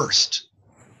happens first.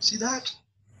 See that?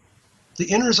 The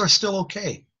inners are still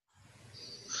okay.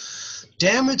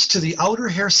 Damage to the outer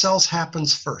hair cells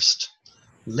happens first.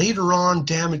 Later on,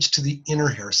 damage to the inner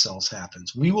hair cells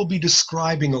happens. We will be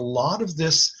describing a lot of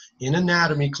this in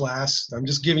anatomy class. I'm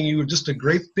just giving you just a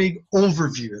great big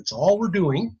overview. That's all we're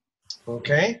doing,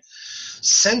 okay?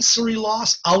 Sensory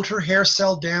loss, outer hair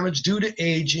cell damage due to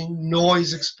aging,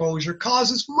 noise exposure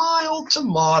causes mild to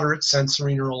moderate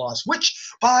sensory neural loss,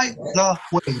 which, by the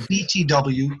way,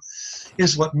 BTW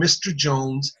is what Mr.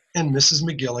 Jones and Mrs.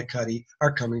 McGillicuddy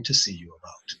are coming to see you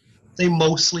about. They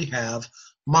mostly have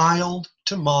mild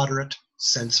to moderate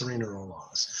sensory neural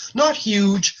loss. Not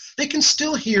huge. They can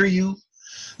still hear you.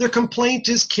 Their complaint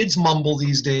is kids mumble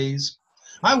these days.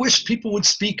 I wish people would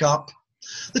speak up.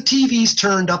 The TV's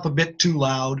turned up a bit too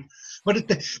loud, but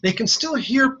they can still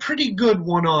hear pretty good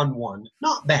one-on-one.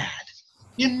 Not bad.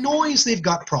 In noise, they've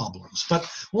got problems, but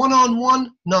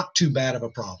one-on-one, not too bad of a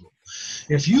problem.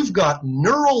 If you've got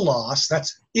neural loss,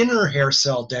 that's inner hair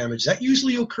cell damage, that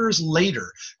usually occurs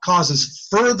later, causes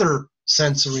further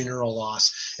sensory neural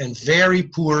loss and very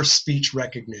poor speech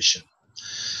recognition.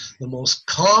 The most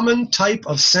common type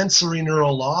of sensory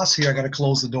neural loss, here I got to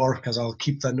close the door because I'll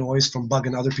keep the noise from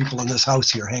bugging other people in this house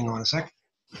here. Hang on a sec.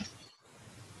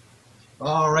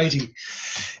 All righty.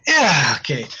 Yeah,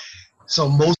 okay. So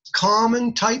most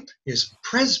common type is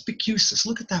presbycusis.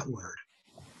 Look at that word.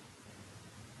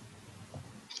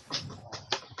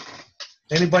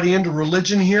 Anybody into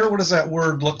religion here? What does that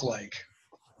word look like?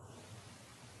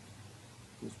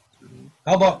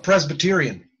 How about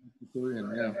Presbyterian?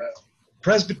 Presbyterian, yeah.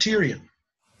 Presbyterian.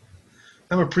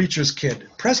 I'm a preacher's kid.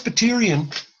 Presbyterian,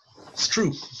 it's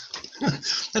true.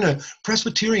 And a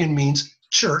Presbyterian means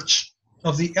church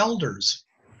of the elders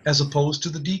as opposed to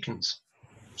the deacons.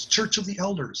 It's church of the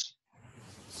elders.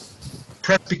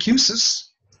 Presbycusis,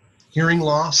 hearing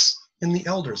loss in the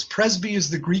elders. Presby is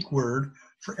the Greek word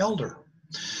for elder.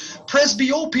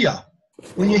 Presbyopia,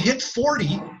 when you hit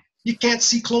 40, you can't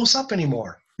see close up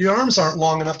anymore. Your arms aren't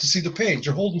long enough to see the page.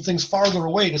 You're holding things farther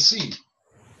away to see.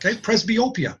 Okay,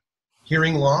 presbyopia,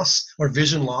 hearing loss or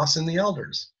vision loss in the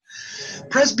elders.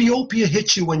 Presbyopia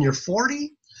hits you when you're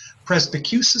 40.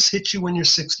 Presbycusis hits you when you're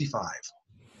 65.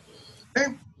 Okay,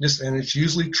 and it's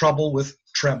usually trouble with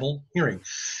treble hearing.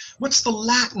 What's the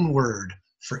Latin word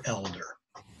for elder?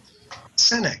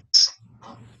 Senex.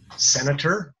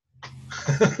 Senator.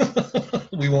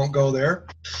 We won't go there.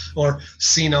 Or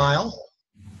senile.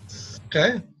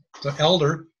 Okay, so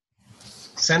elder,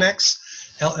 senex,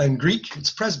 in Greek, it's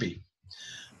presby.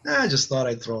 I just thought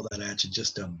I'd throw that at you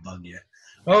just to bug you.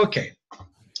 Okay,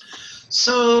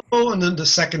 So, and then the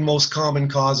second most common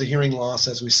cause of hearing loss,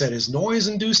 as we said, is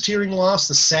noise-induced hearing loss.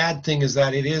 The sad thing is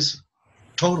that it is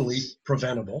totally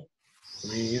preventable. I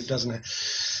mean, it doesn't.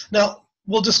 Now,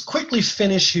 we'll just quickly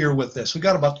finish here with this. We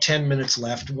got about 10 minutes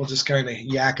left. We'll just kind of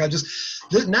yak.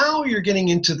 Now you're getting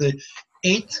into the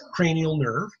 8th cranial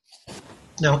nerve.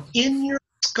 Now, in your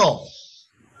skull,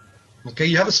 okay,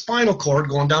 you have a spinal cord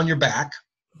going down your back,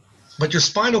 but your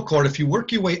spinal cord, if you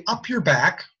work your way up your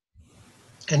back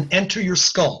and enter your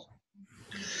skull,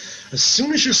 as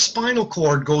soon as your spinal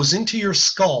cord goes into your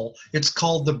skull, it's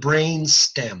called the brain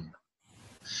stem.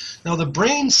 Now, the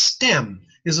brain stem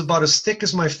is about as thick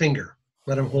as my finger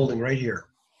that I'm holding right here.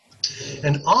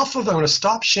 And off of, I'm going to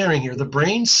stop sharing here, the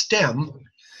brain stem,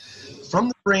 from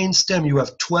the brain stem, you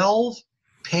have 12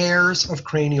 pairs of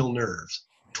cranial nerves.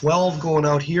 12 going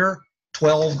out here,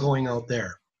 12 going out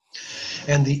there.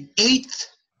 And the 8th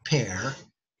pair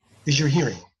is your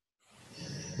hearing.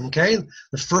 Okay,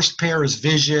 the first pair is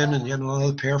vision, and you have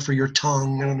another pair for your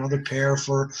tongue, and another pair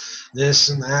for this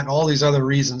and that, all these other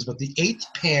reasons. But the 8th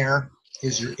pair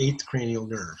is your 8th cranial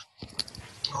nerve.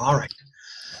 All right,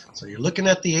 so you're looking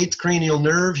at the 8th cranial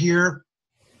nerve here.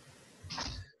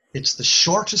 It's the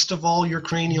shortest of all your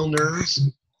cranial nerves.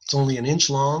 It's only an inch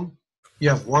long. You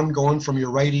have one going from your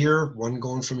right ear, one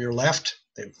going from your left.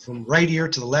 From right ear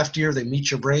to the left ear, they meet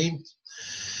your brain.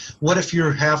 What if you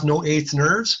have no 8th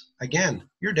nerves? Again,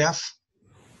 you're deaf.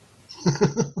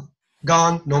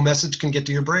 Gone. No message can get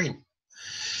to your brain.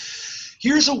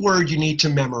 Here's a word you need to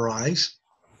memorize.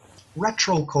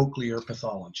 Retrocochlear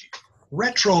pathology.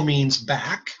 Retro means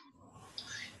back.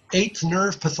 8th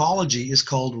nerve pathology is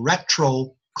called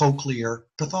retrocochlear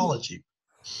pathology.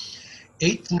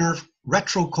 8th nerve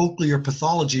retrocochlear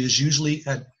pathology is usually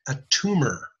a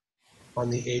tumor on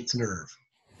the 8th nerve.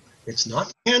 It's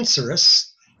not cancerous.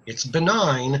 It's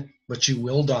benign, but you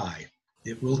will die.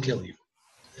 It will kill you.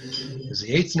 Because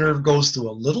the 8th nerve goes through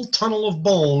a little tunnel of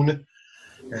bone,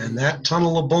 and that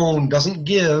tunnel of bone doesn't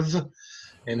give,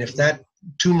 and if that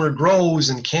tumor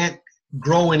grows and can't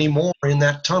grow anymore in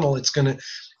that tunnel, it's going to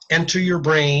enter your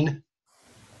brain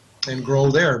and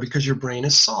grow there because your brain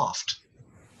is soft.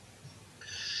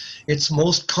 It's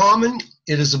most common.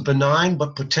 It is a benign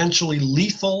but potentially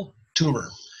lethal tumor.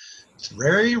 It's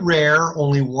very rare,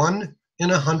 only 1 in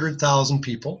 100,000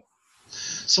 people.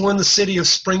 So in the city of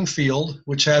Springfield,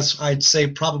 which has, I'd say,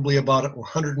 probably about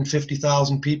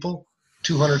 150,000 people,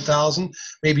 200,000,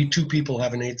 maybe 2 people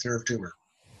have an 8th nerve tumor.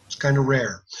 It's kind of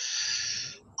rare.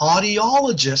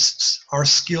 Audiologists are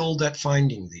skilled at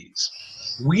finding these.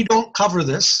 We don't cover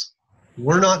this.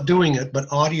 We're not doing it, but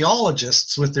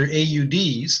audiologists with their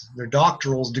AUDs, their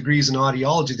doctoral degrees in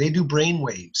audiology, they do brain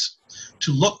waves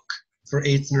to look for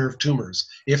 8th nerve tumors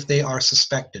if they are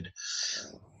suspected.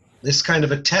 This kind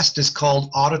of a test is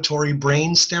called auditory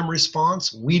brainstem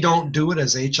response. We don't do it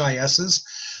as HISs.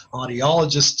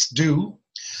 Audiologists do,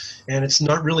 and it's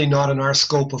not in our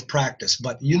scope of practice.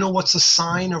 But you know what's a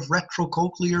sign of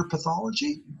retrocochlear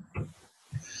pathology?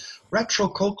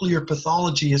 Retrocochlear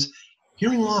pathology is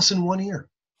hearing loss in one ear.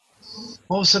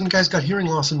 All of a sudden, guys got hearing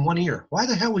loss in one ear. Why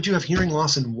the hell would you have hearing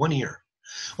loss in one ear?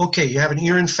 Okay, you have an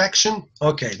ear infection?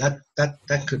 Okay,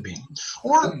 that could be.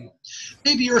 Or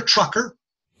maybe you're a trucker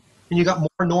and you got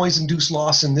more noise-induced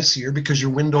loss in this ear because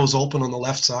your window's open on the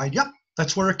left side. Yep,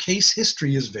 that's where a case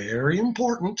history is very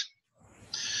important.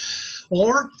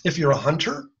 Or if you're a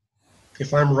hunter,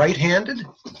 if I'm right-handed,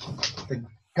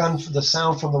 the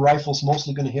sound from the rifle is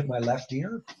mostly going to hit my left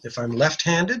ear. If I'm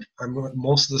left-handed,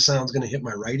 most of the sound's going to hit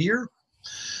my right ear.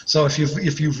 So if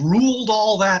you've ruled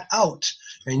all that out,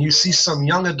 and you see some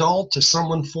young adult to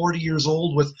someone 40 years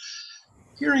old with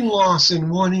hearing loss in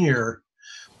one ear,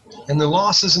 and the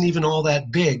loss isn't even all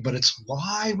that big, but it's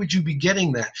why would you be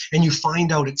getting that? And you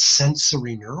find out it's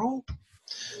sensory neural,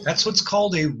 that's what's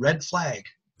called a red flag.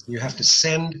 You have to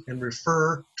send and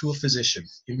refer to a physician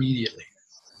immediately.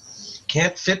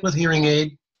 Can't fit with hearing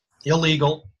aid,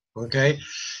 illegal. Okay,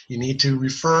 you need to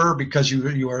refer because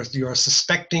you are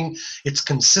suspecting it's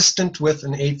consistent with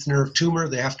an 8th nerve tumor.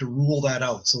 They have to rule that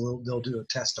out, so they'll do a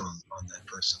test on that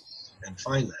person and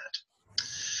find that.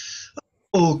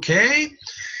 Okay,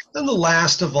 then the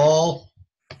last of all,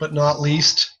 but not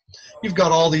least, you've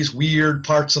got all these weird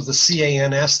parts of the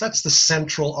CANS. That's the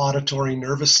central auditory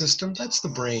nervous system. That's the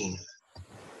brain.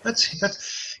 That's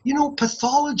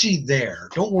pathology there.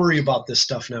 Don't worry about this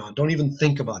stuff now. Don't even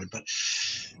think about it. But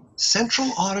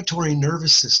central auditory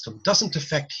nervous system doesn't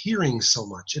affect hearing so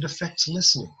much. It affects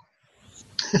listening.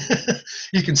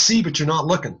 You can see, but you're not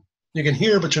looking. You can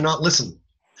hear, but you're not listening.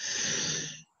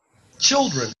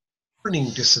 Children, learning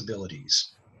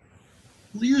disabilities.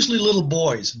 Usually little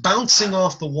boys, bouncing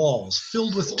off the walls,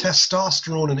 filled with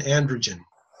testosterone and androgen.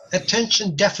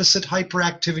 Attention deficit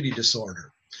hyperactivity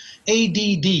disorder.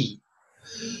 ADD,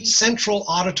 central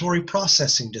auditory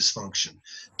processing dysfunction.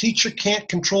 Teacher can't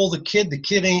control the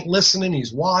kid ain't listening,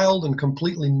 he's wild and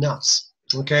completely nuts.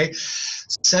 Okay?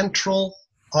 Central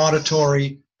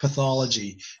auditory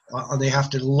pathology. They have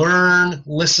to learn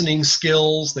listening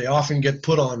skills. They often get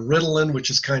put on Ritalin, which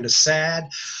is kind of sad.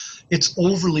 It's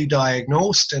overly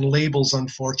diagnosed, and labels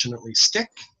unfortunately stick.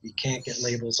 You can't get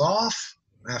labels off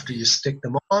after you stick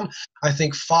them on. I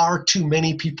think far too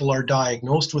many people are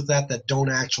diagnosed with that don't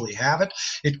actually have it.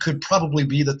 It could probably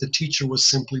be that the teacher was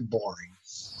simply boring.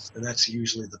 And that's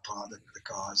usually the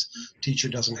cause. Teacher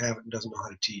doesn't have it and doesn't know how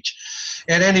to teach.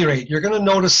 At any rate, you're going to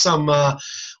notice some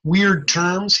weird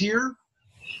terms here.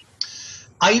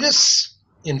 Itis,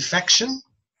 infection.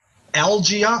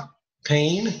 Algia,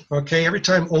 pain. Okay, every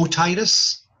time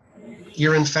otitis,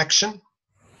 ear infection.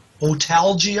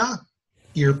 Otalgia,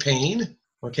 ear pain.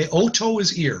 Okay, oto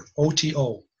is ear,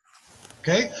 O-T-O.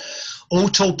 Okay,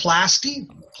 otoplasty,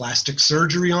 plastic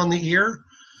surgery on the ear.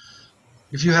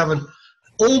 If you have an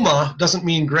oma, doesn't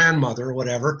mean grandmother or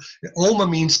whatever. Oma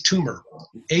means tumor,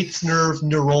 eighth nerve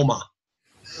neuroma.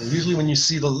 And usually when you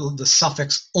see the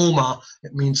suffix oma,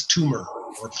 it means tumor,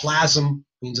 or plasm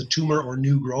means a tumor or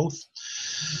new growth.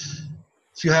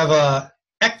 If you have a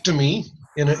ectomy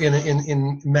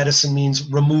in medicine means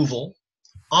removal.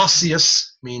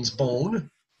 Osseous means bone.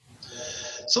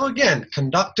 So again,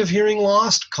 conductive hearing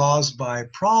loss caused by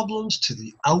problems to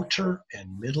the outer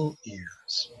and middle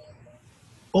ears.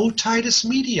 Otitis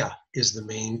media is the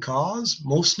main cause,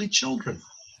 mostly children.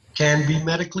 Can be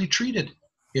medically treated.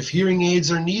 If hearing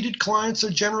aids are needed, clients are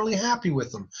generally happy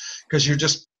with them because you're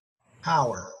just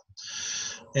power.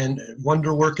 And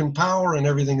wonder working power and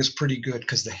everything is pretty good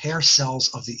because the hair cells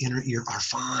of the inner ear are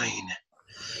fine.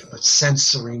 But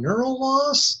sensory neural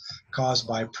loss caused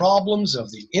by problems of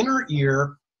the inner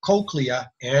ear, cochlea,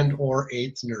 and or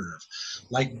eighth nerve,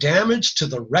 like damage to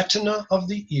the retina of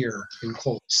the ear, in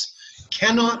quotes,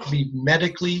 cannot be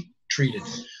medically treated.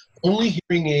 Only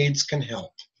hearing aids can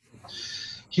help.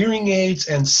 Hearing aids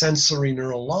and sensory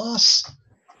neural loss,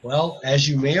 well, as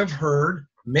you may have heard,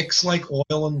 mix like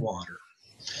oil and water.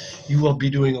 You will be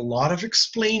doing a lot of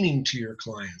explaining to your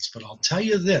clients, but I'll tell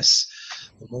you this,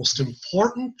 the most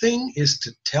important thing is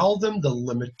to tell them the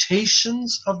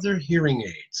limitations of their hearing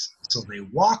aids so they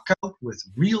walk out with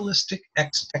realistic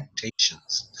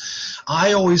expectations.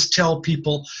 I always tell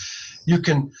people,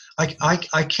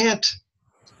 I can't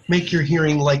make your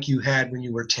hearing like you had when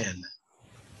you were 10,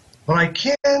 but I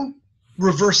can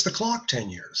reverse the clock 10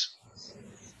 years.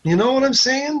 You know what I'm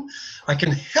saying? I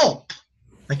can help.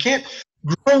 I can't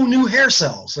grow new hair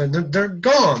cells. They're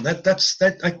gone.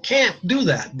 I can't do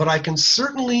that, but I can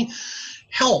certainly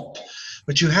help.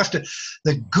 But you have to,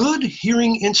 the good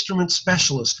hearing instrument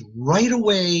specialist right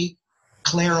away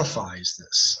clarifies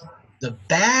this. The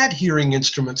bad hearing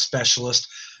instrument specialist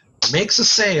makes a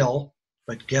sale,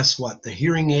 but guess what? The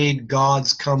hearing aid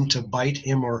gods come to bite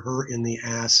him or her in the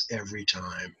ass every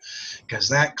time, because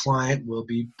that client will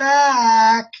be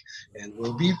back and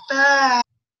will be back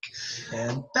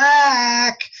and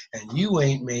back, and you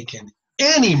ain't making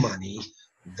any money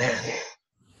then,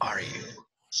 are you?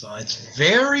 So it's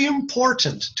very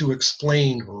important to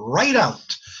explain right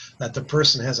out that the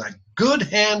person has a good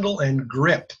handle and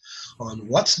grip on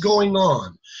what's going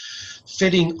on.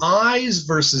 Fitting eyes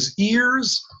versus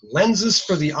ears, lenses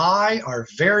for the eye are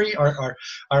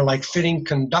like fitting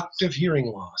conductive hearing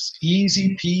loss.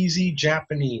 Easy peasy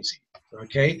Japanesey.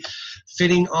 Okay,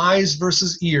 fitting eyes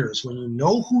versus ears. When you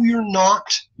know who you're not,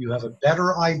 you have a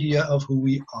better idea of who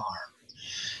we are.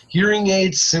 Hearing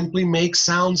aids simply make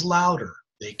sounds louder.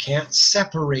 They can't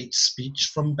separate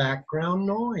speech from background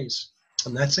noise.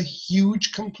 And that's a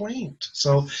huge complaint.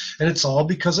 So, and it's all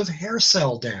because of hair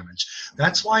cell damage.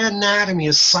 That's why anatomy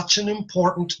is such an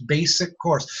important basic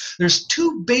course. There's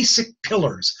two basic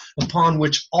pillars upon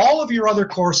which all of your other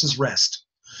courses rest.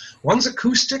 One's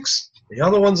acoustics, the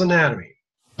other one's anatomy.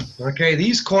 Okay,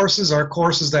 these courses are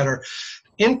courses that are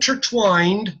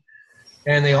intertwined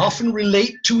and they often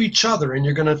relate to each other, and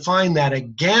you're going to find that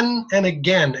again and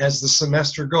again as the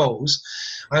semester goes.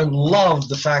 I love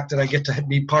the fact that I get to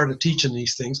be part of teaching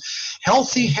these things.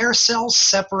 Healthy hair cells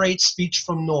separate speech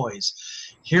from noise.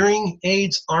 Hearing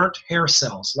aids aren't hair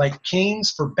cells. Like canes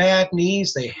for bad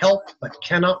knees, they help but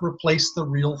cannot replace the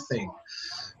real thing.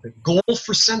 The goal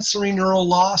for sensory neural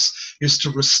loss is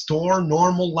to restore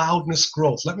normal loudness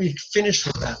growth. Let me finish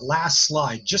with that last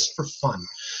slide just for fun.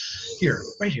 Here,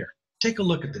 right here. Take a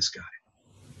look at this guy.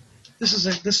 This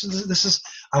is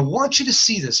I want you to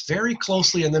see this very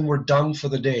closely, and then we're done for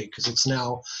the day because it's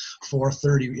now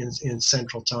 4:30 in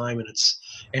Central Time, and it's,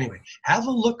 anyway, have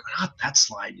a look. Not that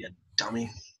slide, you dummy.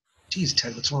 Geez,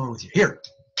 Ted, what's wrong with you? Here,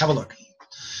 have a look.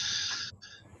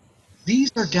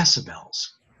 These are decibels.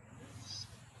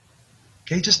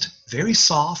 Okay, just very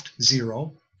soft,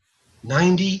 0,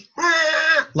 90,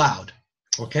 loud.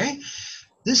 Okay,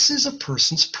 this is a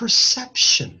person's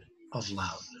perception of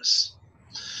loudness.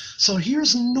 So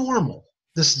here's normal,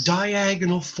 this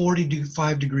diagonal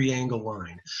 45-degree angle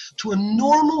line. To a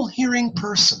normal hearing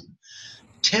person,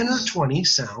 10 or 20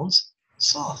 sounds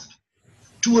soft.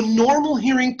 To a normal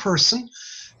hearing person,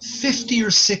 50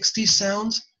 or 60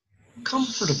 sounds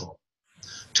comfortable.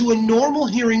 To a normal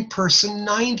hearing person,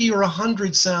 90 or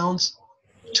 100 sounds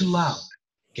too loud.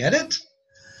 Get it?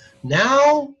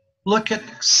 Now look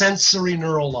at sensory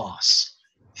neural loss.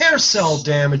 Hair cell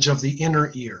damage of the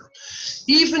inner ear.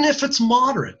 Even if it's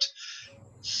moderate,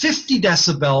 50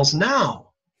 decibels now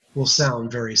will sound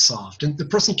very soft. And the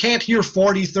person can't hear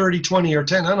 40, 30, 20, or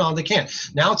 10. No, they can't.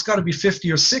 Now it's got to be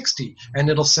 50 or 60, and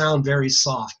it'll sound very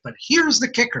soft. But here's the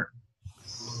kicker.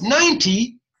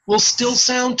 90 will still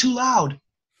sound too loud.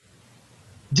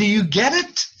 Do you get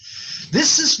it?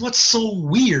 This is what's so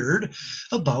weird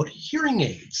about hearing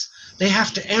aids. They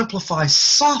have to amplify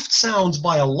soft sounds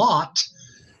by a lot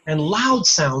and loud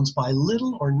sounds by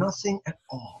little or nothing at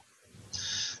all.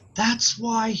 That's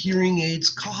why hearing aids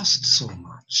cost so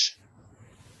much.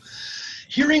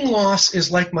 Hearing loss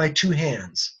is like my two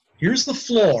hands. Here's the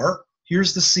floor,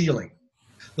 here's the ceiling.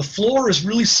 The floor is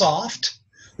really soft,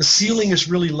 the ceiling is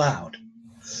really loud.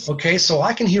 Okay, so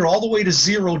I can hear all the way to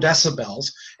 0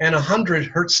 decibels, and 100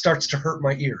 hertz starts to hurt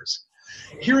my ears.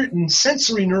 Here in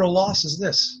sensory neural loss is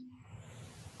this.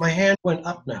 My hand went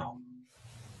up now.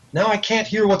 Now I can't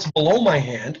hear what's below my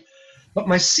hand, but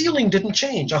my ceiling didn't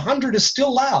change. 100 is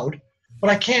still loud, but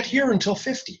I can't hear until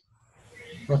 50.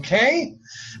 Okay?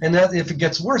 And that, if it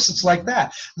gets worse, it's like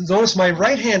that. Notice my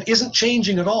right hand isn't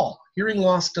changing at all. Hearing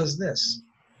loss does this.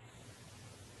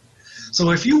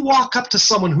 So if you walk up to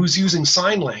someone who's using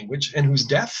sign language and who's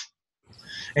deaf,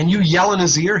 and you yell in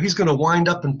his ear, he's going to wind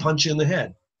up and punch you in the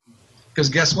head. Because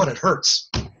guess what? It hurts.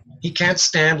 He can't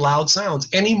stand loud sounds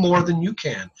any more than you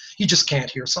can. He just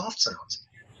can't hear soft sounds.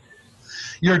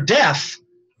 You're deaf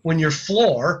when your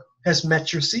floor has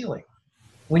met your ceiling.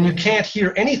 When you can't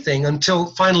hear anything until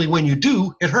finally when you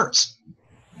do, it hurts.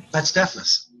 That's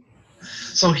deafness.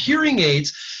 So hearing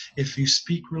aids, if you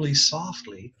speak really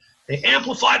softly, they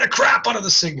amplify the crap out of the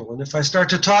signal. And if I start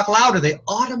to talk louder, they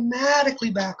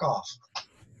automatically back off.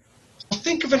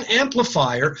 Think of an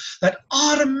amplifier that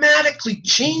automatically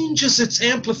changes its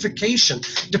amplification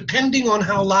depending on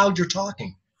how loud you're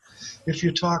talking. If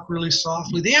you talk really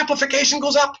softly, the amplification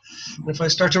goes up. And if I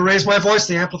start to raise my voice,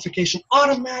 the amplification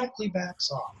automatically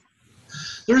backs off.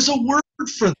 There's a word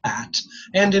for that.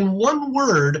 And in one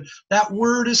word, that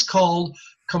word is called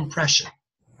compression.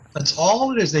 That's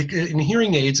all it is. In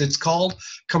hearing aids, it's called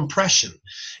compression.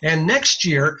 And next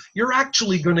year, you're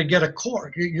actually going to get a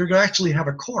course. You're going to actually have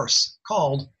a course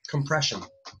called compression,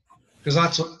 because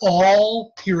that's what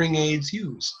all hearing aids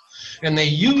use. And they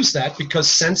use that because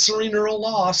sensory neural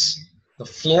loss, the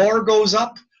floor goes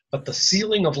up, but the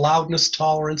ceiling of loudness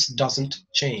tolerance doesn't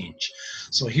change.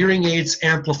 So hearing aids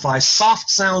amplify soft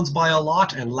sounds by a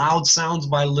lot and loud sounds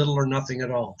by little or nothing at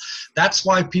all. That's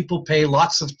why people pay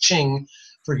lots of ching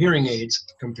for hearing aids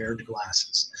compared to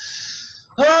glasses.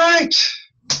 All right,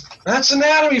 that's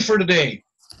anatomy for today.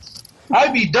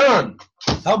 I be done.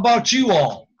 How about you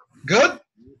all? Good?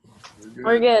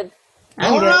 We're good.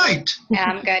 All right. Yeah,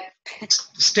 I'm good.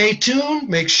 Stay tuned.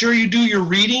 Make sure you do your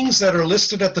readings that are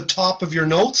listed at the top of your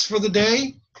notes for the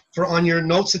day, on your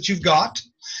notes that you've got.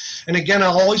 And again,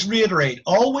 I'll always reiterate,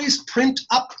 always print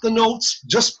up the notes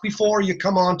just before you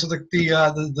come on to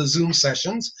the Zoom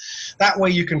sessions. That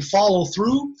way you can follow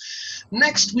through.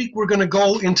 Next week, we're going to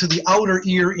go into the outer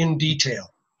ear in detail.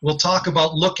 We'll talk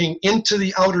about looking into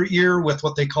the outer ear with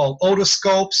what they call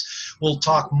otoscopes. We'll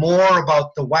talk more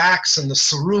about the wax and the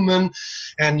cerumen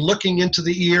and looking into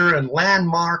the ear and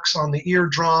landmarks on the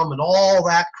eardrum and all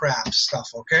that crap stuff,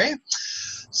 okay?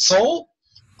 So,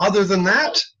 other than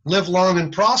that, live long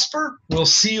and prosper. We'll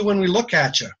see you when we look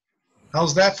at you.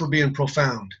 How's that for being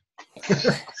profound?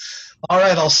 All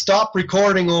right, I'll stop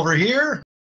recording over here.